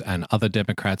past and other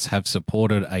Democrats have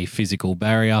supported a physical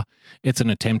barrier, it's an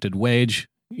attempted wedge,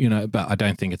 but I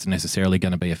don't think it's necessarily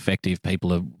going to be effective.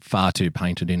 People are far too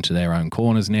painted into their own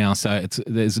corners now, so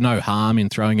there's no harm in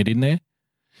throwing it in there.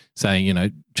 Saying,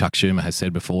 Chuck Schumer has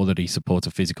said before that he supports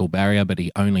a physical barrier, but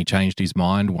he only changed his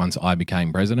mind once I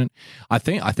became president. I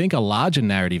think a larger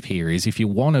narrative here is, if you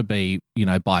want to be,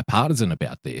 bipartisan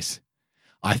about this,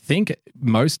 I think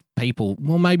most people,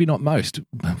 well, maybe not most,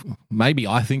 maybe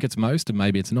I think it's most and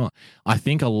maybe it's not. I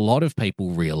think a lot of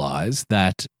people realize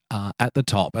that at the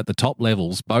top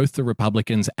levels, both the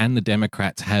Republicans and the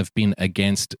Democrats have been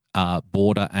against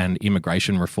border and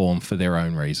immigration reform for their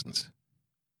own reasons.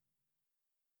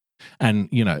 And,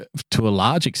 to a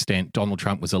large extent, Donald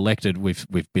Trump was elected. We've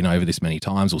been over this many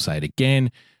times. We'll say it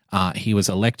again. He was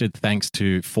elected thanks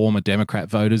to former Democrat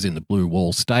voters in the blue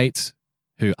wall states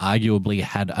who arguably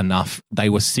had enough. They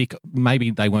were sick. Maybe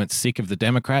they weren't sick of the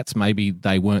Democrats. Maybe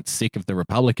they weren't sick of the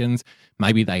Republicans.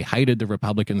 Maybe they hated the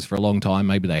Republicans for a long time.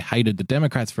 Maybe they hated the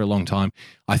Democrats for a long time.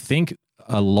 I think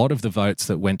a lot of the votes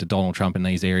that went to Donald Trump in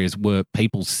these areas were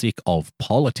people sick of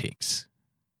politics,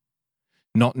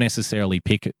 not necessarily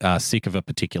sick of a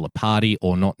particular party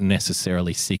or not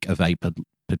necessarily sick of a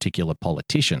particular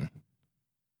politician.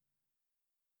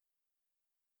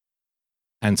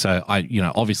 And so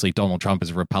obviously Donald Trump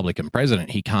is a Republican president.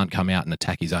 He can't come out and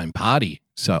attack his own party.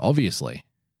 So obviously,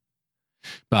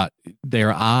 but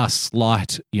there are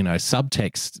slight,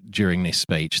 subtexts during this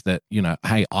speech that,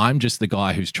 hey, I'm just the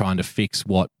guy who's trying to fix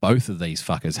what both of these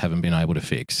fuckers haven't been able to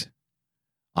fix.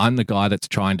 I'm the guy that's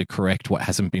trying to correct what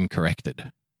hasn't been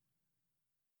corrected.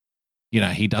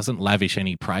 He doesn't lavish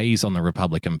any praise on the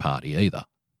Republican Party either.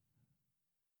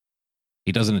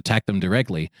 He doesn't attack them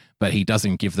directly, but he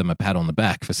doesn't give them a pat on the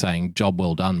back for saying, job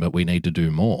well done, but we need to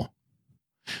do more.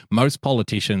 Most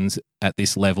politicians at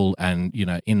this level and,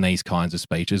 in these kinds of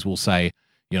speeches will say,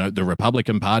 the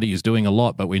Republican Party is doing a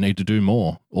lot, but we need to do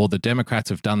more. Or the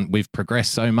Democrats we've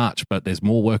progressed so much, but there's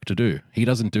more work to do. He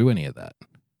doesn't do any of that.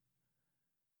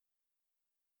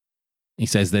 He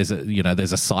says there's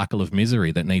a cycle of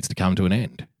misery that needs to come to an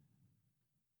end.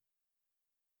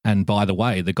 And by the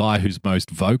way, the guy who's most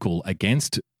vocal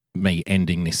against me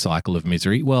ending this cycle of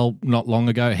misery, well, not long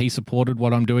ago, he supported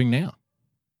what I'm doing now.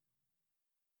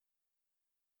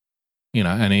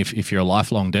 And if you're a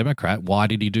lifelong Democrat, why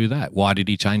did he do that? Why did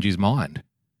he change his mind?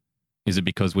 Is it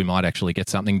because we might actually get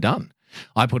something done?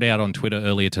 I put out on Twitter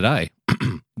earlier today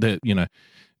that,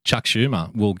 Chuck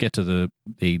Schumer, we'll get to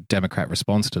the Democrat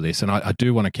response to this, and I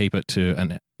do want to keep it to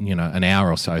an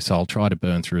hour or so I'll try to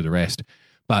burn through the rest.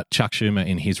 But Chuck Schumer,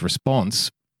 in his response,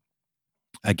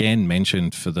 again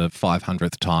mentioned for the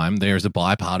 500th time, there is a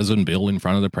bipartisan bill in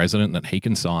front of the president that he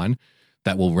can sign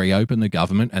that will reopen the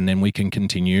government, and then we can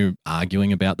continue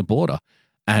arguing about the border.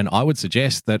 And I would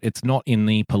suggest that it's not in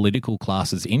the political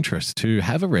class's interest to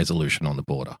have a resolution on the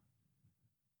border,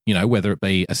 whether it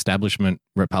be establishment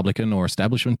Republican or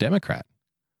establishment Democrat,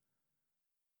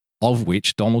 of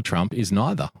which Donald Trump is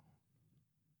neither.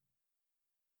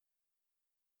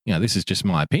 This is just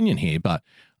my opinion here, but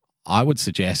I would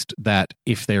suggest that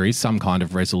if there is some kind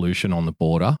of resolution on the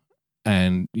border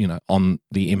and, on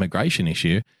the immigration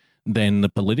issue, then the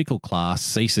political class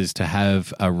ceases to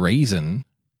have a reason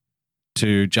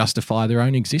to justify their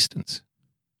own existence.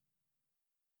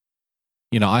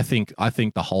 I think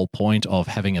the whole point of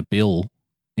having a bill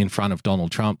in front of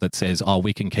Donald Trump that says,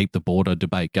 we can keep the border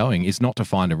debate going is not to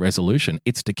find a resolution.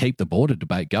 It's to keep the border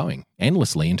debate going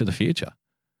endlessly into the future.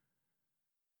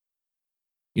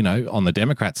 On the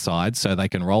Democrats' side, so they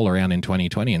can roll around in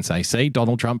 2020 and say, see,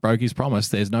 Donald Trump broke his promise.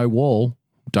 There's no wall.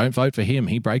 Don't vote for him.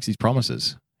 He breaks his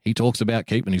promises. He talks about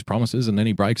keeping his promises and then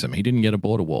he breaks them. He didn't get a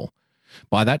border wall.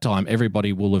 By that time,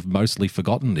 everybody will have mostly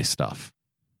forgotten this stuff.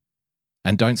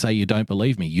 And don't say you don't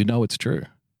believe me. You know it's true.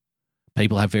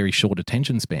 People have very short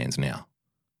attention spans now.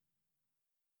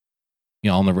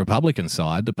 On the Republican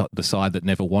side, the side that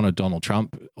never wanted Donald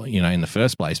Trump, in the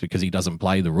first place because he doesn't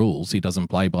play the rules, he doesn't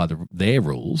play by their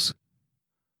rules,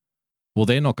 well,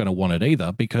 they're not going to want it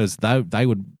either because they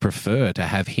would prefer to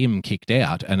have him kicked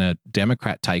out and a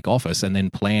Democrat take office and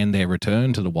then plan their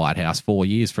return to the White House 4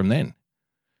 years from then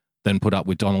put up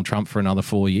with Donald Trump for another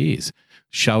 4 years,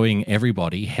 showing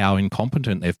everybody how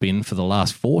incompetent they've been for the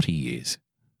last 40 years.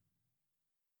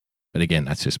 But again,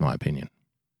 that's just my opinion.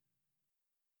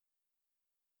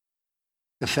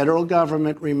 The federal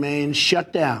government remains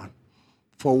shut down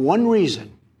for one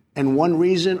reason and one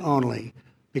reason only,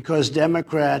 because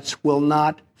Democrats will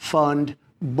not fund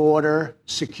border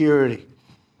security.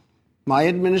 My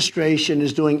administration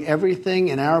is doing everything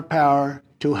in our power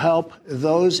to help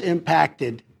those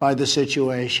impacted by the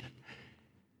situation.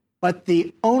 But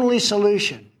the only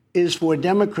solution is for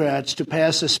Democrats to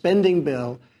pass a spending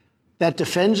bill that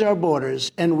defends our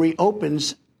borders and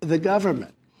reopens the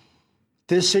government.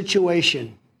 This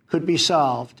situation could be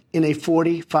solved in a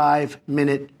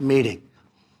 45-minute meeting.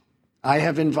 I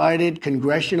have invited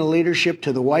congressional leadership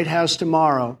to the White House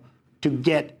tomorrow to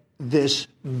get this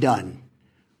done.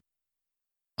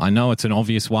 I know it's an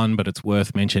obvious one, but it's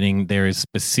worth mentioning. There is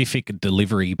specific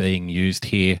delivery being used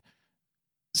here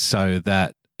so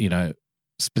that,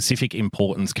 specific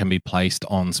importance can be placed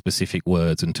on specific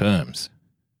words and terms.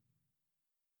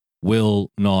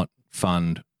 Will not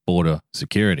fund border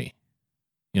security.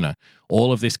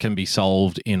 All of this can be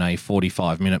solved in a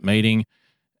 45-minute meeting,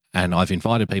 and I've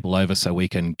invited people over so we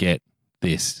can get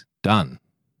this done.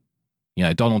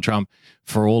 Donald Trump,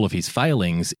 for all of his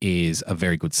failings, is a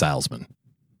very good salesman.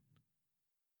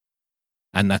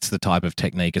 And that's the type of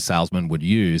technique a salesman would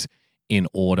use in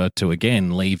order to,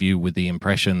 again, leave you with the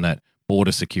impression that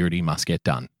border security must get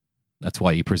done. That's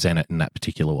why you present it in that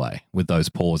particular way, with those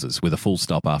pauses, with a full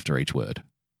stop after each word.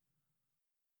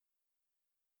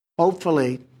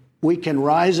 Hopefully, we can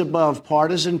rise above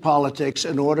partisan politics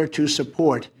in order to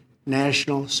support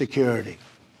national security.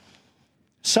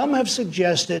 Some have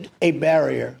suggested a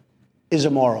barrier is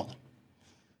immoral.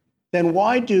 Then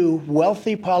why do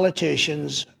wealthy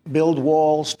politicians build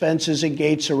walls, fences, and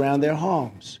gates around their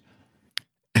homes?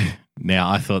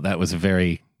 Now, I thought that was a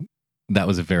very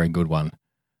good one.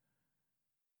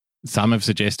 Some have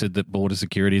suggested that border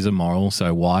security is immoral,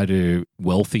 so why do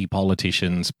wealthy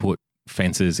politicians put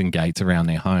fences and gates around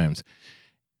their homes?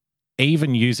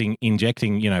 Even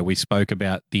injecting, we spoke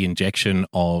about the injection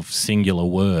of singular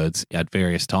words at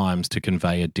various times to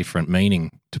convey a different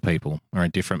meaning to people or a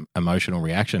different emotional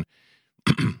reaction.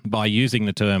 By using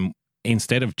the term,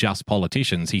 instead of just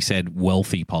politicians, he said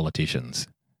wealthy politicians.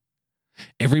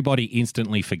 Everybody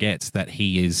instantly forgets that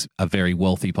he is a very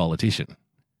wealthy politician,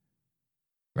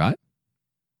 right?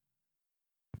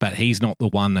 But he's not the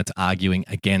one that's arguing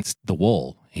against the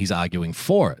wall. He's arguing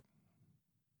for it.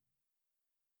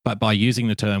 But by using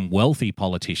the term wealthy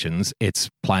politicians, it's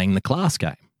playing the class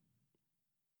game.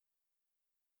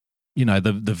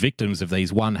 The victims of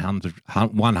these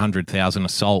 100,000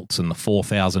 assaults and the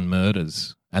 4,000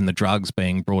 murders and the drugs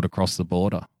being brought across the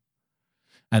border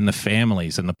and the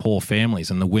families and the poor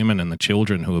families and the women and the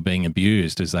children who are being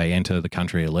abused as they enter the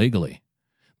country illegally.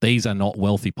 These are not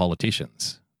wealthy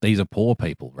politicians. These are poor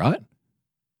people, right?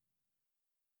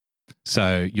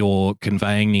 So you're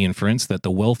conveying the inference that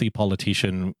the wealthy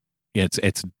politician,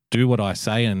 it's do what I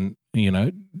say and,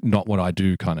 not what I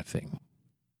do kind of thing.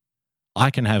 I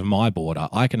can have my border,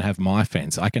 I can have my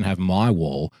fence, I can have my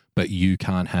wall, but you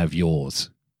can't have yours.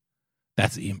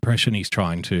 That's the impression he's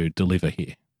trying to deliver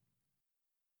here.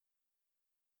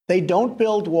 They don't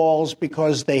build walls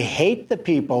because they hate the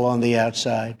people on the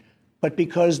outside, but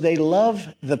because they love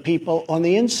the people on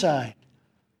the inside.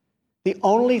 The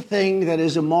only thing that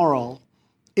is immoral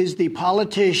is the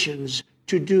politicians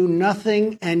to do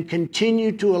nothing and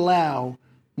continue to allow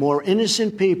more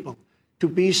innocent people to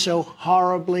be so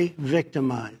horribly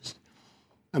victimized.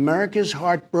 America's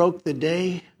heart broke the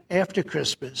day after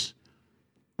Christmas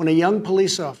when a young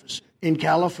police officer in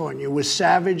California was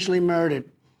savagely murdered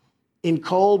in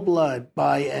cold blood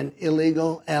by an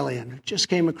illegal alien who just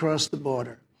came across the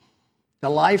border. The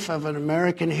life of an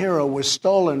American hero was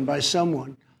stolen by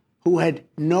someone who had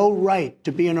no right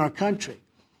to be in our country.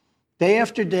 Day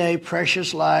after day,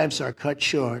 precious lives are cut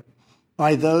short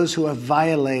by those who have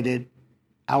violated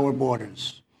our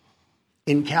borders.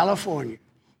 In California,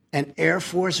 an Air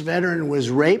Force veteran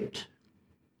was raped,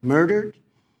 murdered,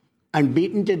 and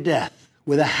beaten to death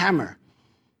with a hammer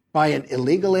by an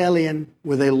illegal alien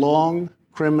with a long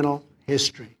criminal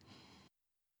history.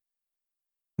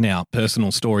 Now,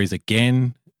 personal stories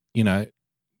again,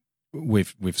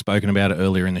 we've spoken about it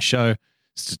earlier in the show.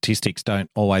 Statistics don't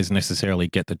always necessarily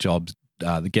get the job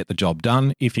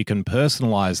done. If you can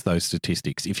personalize those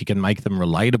statistics, if you can make them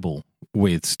relatable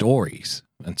with stories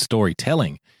and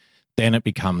storytelling, then it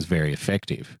becomes very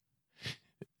effective.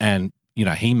 And,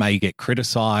 he may get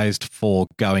criticized for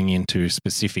going into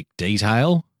specific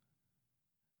detail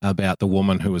about the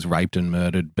woman who was raped and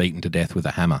murdered, beaten to death with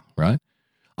a hammer, right?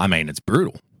 I mean, it's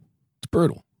brutal. It's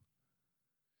brutal.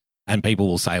 And people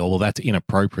will say, oh, well, that's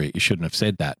inappropriate. You shouldn't have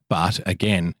said that. But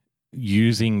again,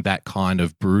 using that kind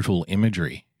of brutal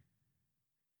imagery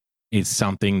is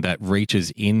something that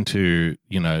reaches into,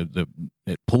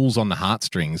 it pulls on the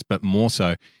heartstrings, but more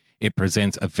so it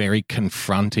presents a very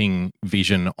confronting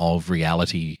vision of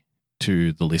reality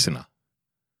to the listener.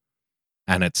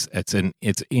 And it's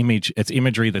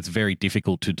imagery that's very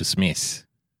difficult to dismiss.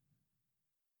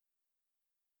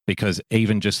 Because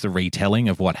even just the retelling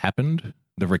of what happened,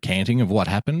 the recanting of what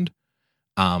happened,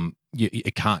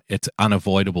 it's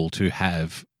unavoidable to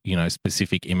have,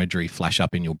 specific imagery flash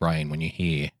up in your brain when you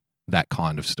hear that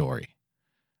kind of story.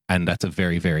 And that's a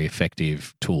very, very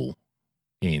effective tool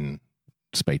in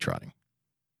speech writing.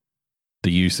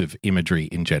 The use of imagery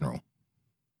in general.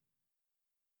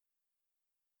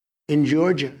 In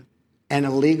Georgia, an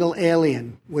illegal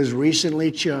alien was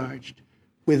recently charged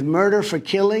with murder for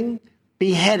killing,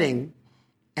 beheading,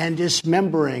 and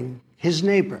dismembering his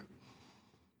neighbor.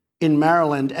 In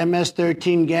Maryland,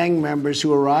 MS-13 gang members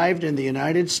who arrived in the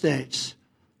United States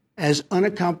as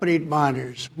unaccompanied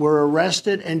minors were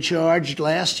arrested and charged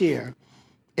last year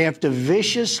after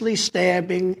viciously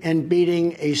stabbing and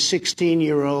beating a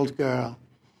 16-year-old girl.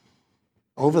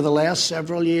 Over the last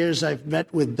several years, I've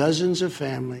met with dozens of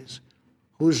families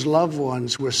whose loved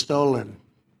ones were stolen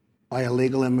by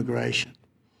illegal immigration.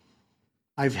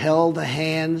 I've held the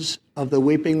hands of the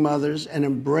weeping mothers and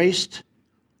embraced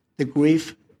the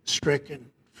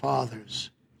grief-stricken fathers.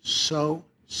 So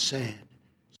sad.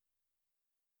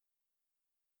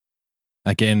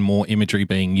 Again, more imagery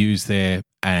being used there,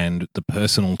 and the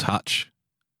personal touch,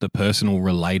 the personal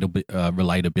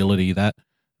relatability that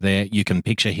there. You can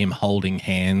picture him holding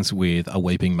hands with a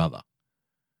weeping mother.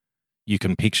 You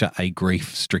can picture a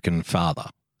grief-stricken father.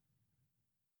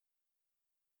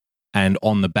 And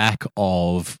on the back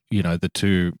of, the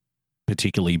two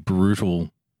particularly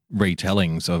brutal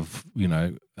retellings of,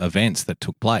 events that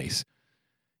took place,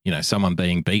 someone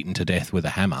being beaten to death with a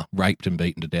hammer, raped and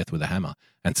beaten to death with a hammer,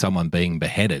 and someone being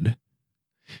beheaded.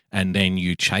 And then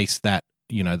you chase that,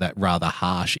 that rather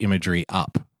harsh imagery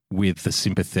up with the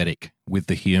sympathetic, with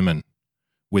the human,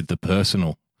 with the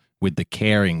personal, with the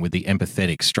caring, with the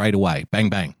empathetic, straight away, bang,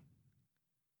 bang.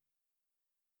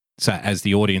 So as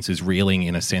the audience is reeling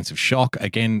in a sense of shock,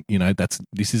 again,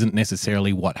 this isn't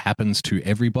necessarily what happens to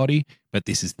everybody, but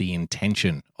this is the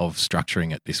intention of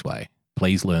structuring it this way.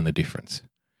 Please learn the difference.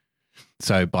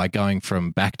 So by going from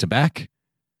back to back,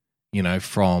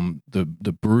 from the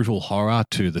brutal horror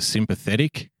to the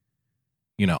sympathetic,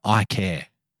 I care.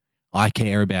 I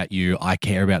care about you. I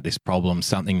care about this problem.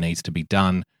 Something needs to be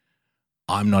done.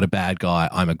 I'm not a bad guy.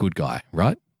 I'm a good guy,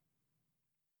 right?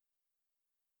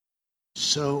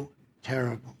 So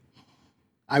terrible.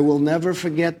 I will never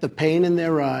forget the pain in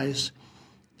their eyes,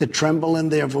 the tremble in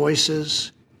their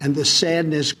voices, and the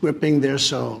sadness gripping their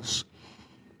souls.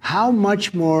 How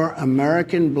much more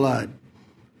American blood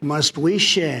must we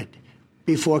shed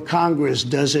before Congress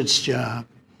does its job?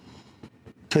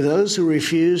 To those who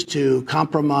refuse to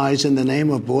compromise in the name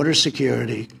of border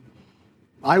security,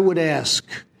 I would ask,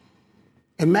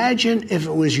 imagine if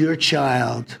it was your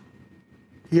child,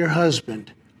 your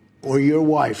husband, or your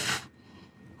wife,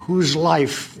 whose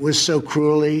life was so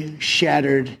cruelly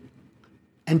shattered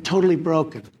and totally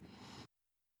broken.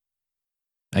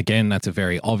 Again, that's a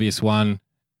very obvious one.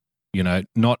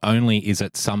 Not only is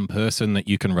it some person that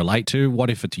you can relate to, what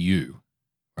if it's you,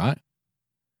 right?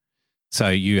 So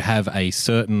you have it's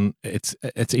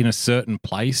in a certain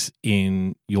place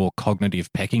in your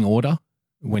cognitive pecking order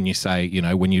when you say,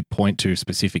 when you point to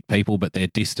specific people, but they're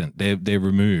distant, they're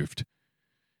removed.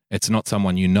 It's not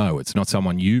someone you know. It's not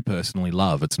someone you personally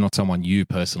love. It's not someone you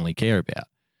personally care about.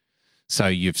 So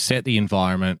you've set the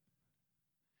environment.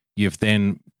 You've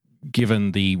then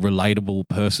given the relatable,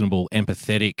 personable,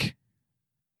 empathetic,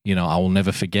 I will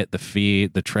never forget the fear,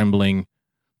 the trembling,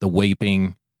 the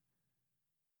weeping.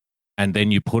 And then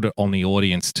you put it on the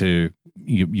audience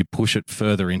you push it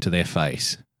further into their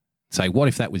face. Say, what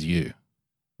if that was you?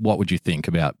 What would you think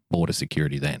about border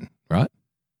security then, right?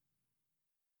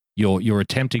 You're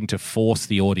attempting to force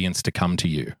the audience to come to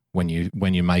you when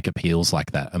you make appeals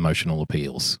like that, emotional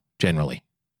appeals, generally.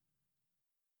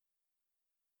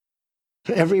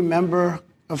 To every member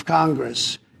of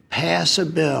Congress, pass a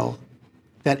bill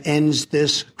that ends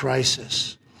this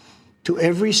crisis. To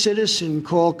every citizen,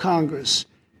 call Congress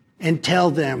and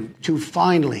tell them to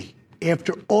finally,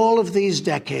 after all of these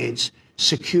decades,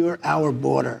 secure our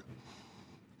border.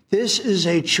 This is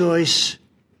a choice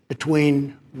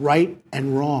between right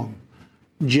and wrong,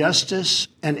 justice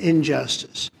and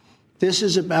injustice. This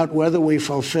is about whether we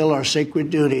fulfill our sacred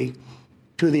duty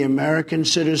to the American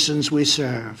citizens we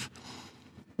serve.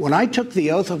 When I took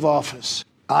the oath of office,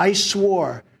 I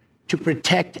swore to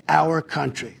protect our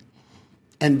country.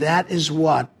 And that is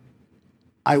what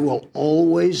I will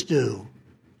always do.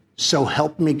 So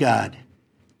help me God.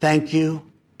 Thank you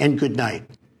and good night.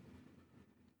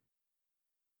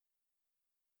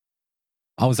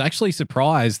 I was actually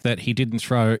surprised that he didn't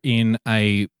throw in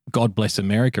a God bless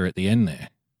America at the end there.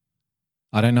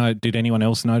 I don't know. Did anyone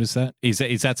else notice that? Is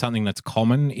that something that's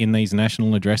common in these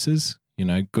national addresses?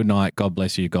 Good night, God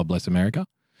bless you, God bless America?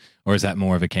 Or is that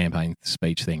more of a campaign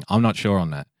speech thing? I'm not sure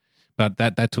on that. But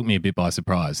that took me a bit by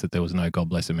surprise that there was no God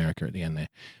bless America at the end there.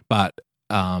 But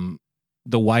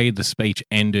the way the speech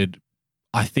ended,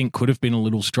 I think could have been a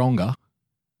little stronger.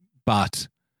 But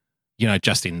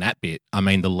just in that bit, I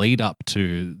mean, the lead up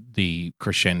to the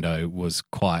crescendo was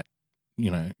quite,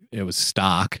 it was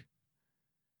stark.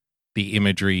 The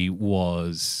imagery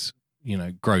was,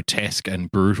 grotesque and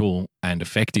brutal and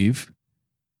effective,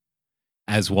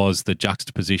 as was the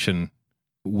juxtaposition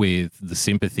with the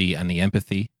sympathy and the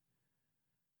empathy.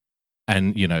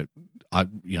 And,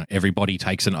 everybody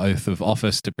takes an oath of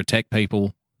office to protect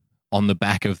people on the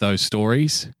back of those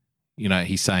stories.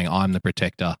 He's saying, I'm the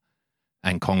protector.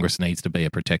 And Congress needs to be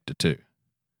a protector too.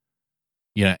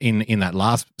 In that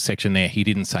last section there, he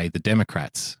didn't say the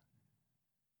Democrats.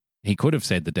 He could have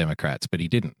said the Democrats, but he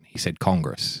didn't. He said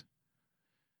Congress.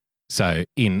 So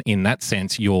in that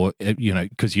sense, you're,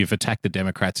 because you've attacked the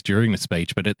Democrats during the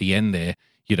speech, but at the end there,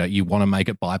 you want to make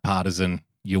it bipartisan.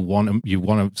 You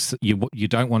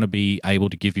don't want to be able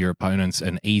to give your opponents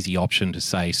an easy option to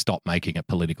say, stop making it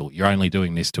political. You're only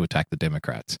doing this to attack the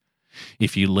Democrats.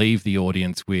 If you leave the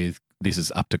audience with, this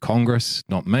is up to Congress,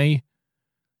 not me,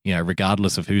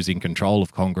 regardless of who's in control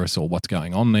of Congress or what's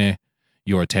going on there,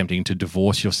 you're attempting to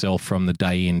divorce yourself from the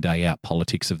day in, day out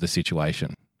politics of the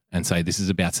situation and say, this is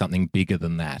about something bigger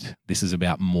than that. This is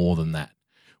about more than that,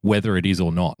 whether it is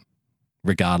or not,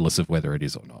 regardless of whether it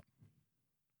is or not.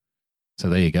 So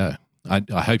there you go. I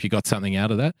hope you got something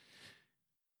out of that.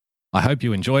 I hope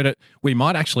you enjoyed it. We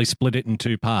might actually split it in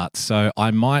two parts. So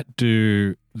I might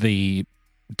do the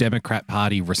Democrat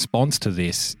Party response to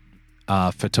this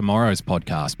for tomorrow's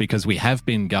podcast, because we have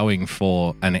been going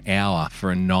for an hour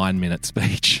for a 9-minute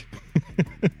speech.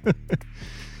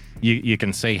 You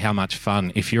can see how much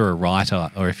fun, if you're a writer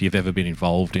or if you've ever been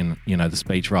involved in the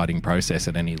speech writing process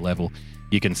at any level,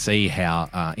 you can see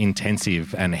how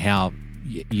intensive and how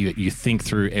you think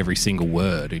through every single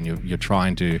word, and you're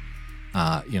trying to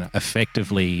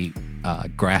effectively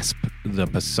grasp the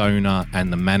persona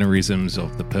and the mannerisms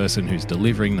of the person who's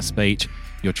delivering the speech.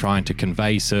 You're trying to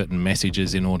convey certain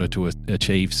messages in order to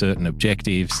achieve certain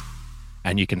objectives,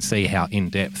 and you can see how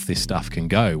in-depth this stuff can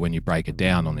go when you break it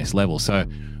down on this level. So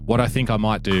what I think I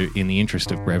might do, in the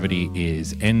interest of brevity,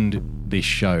 is end this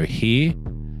show here,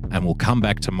 and we'll come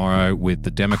back tomorrow with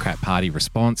the Democrat Party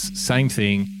response. Same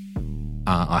thing.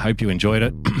 I hope you enjoyed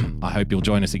it. I hope you'll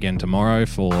join us again tomorrow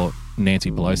for Nancy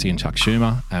Pelosi and Chuck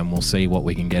Schumer, and we'll see what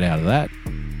we can get out of that.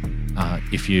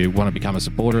 If you want to become a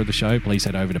supporter of the show, please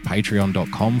head over to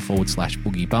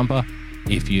patreon.com/Boogie Bumper.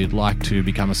 If you'd like to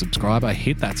become a subscriber,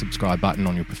 hit that subscribe button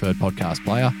on your preferred podcast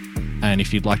player. And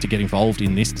if you'd like to get involved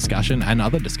in this discussion and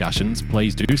other discussions,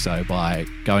 please do so by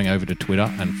going over to Twitter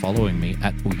and following me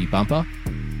at Boogie Bumper.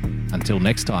 Until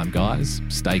next time, guys,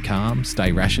 stay calm,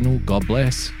 stay rational, God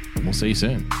bless, and we'll see you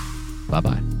soon.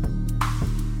 Bye-bye.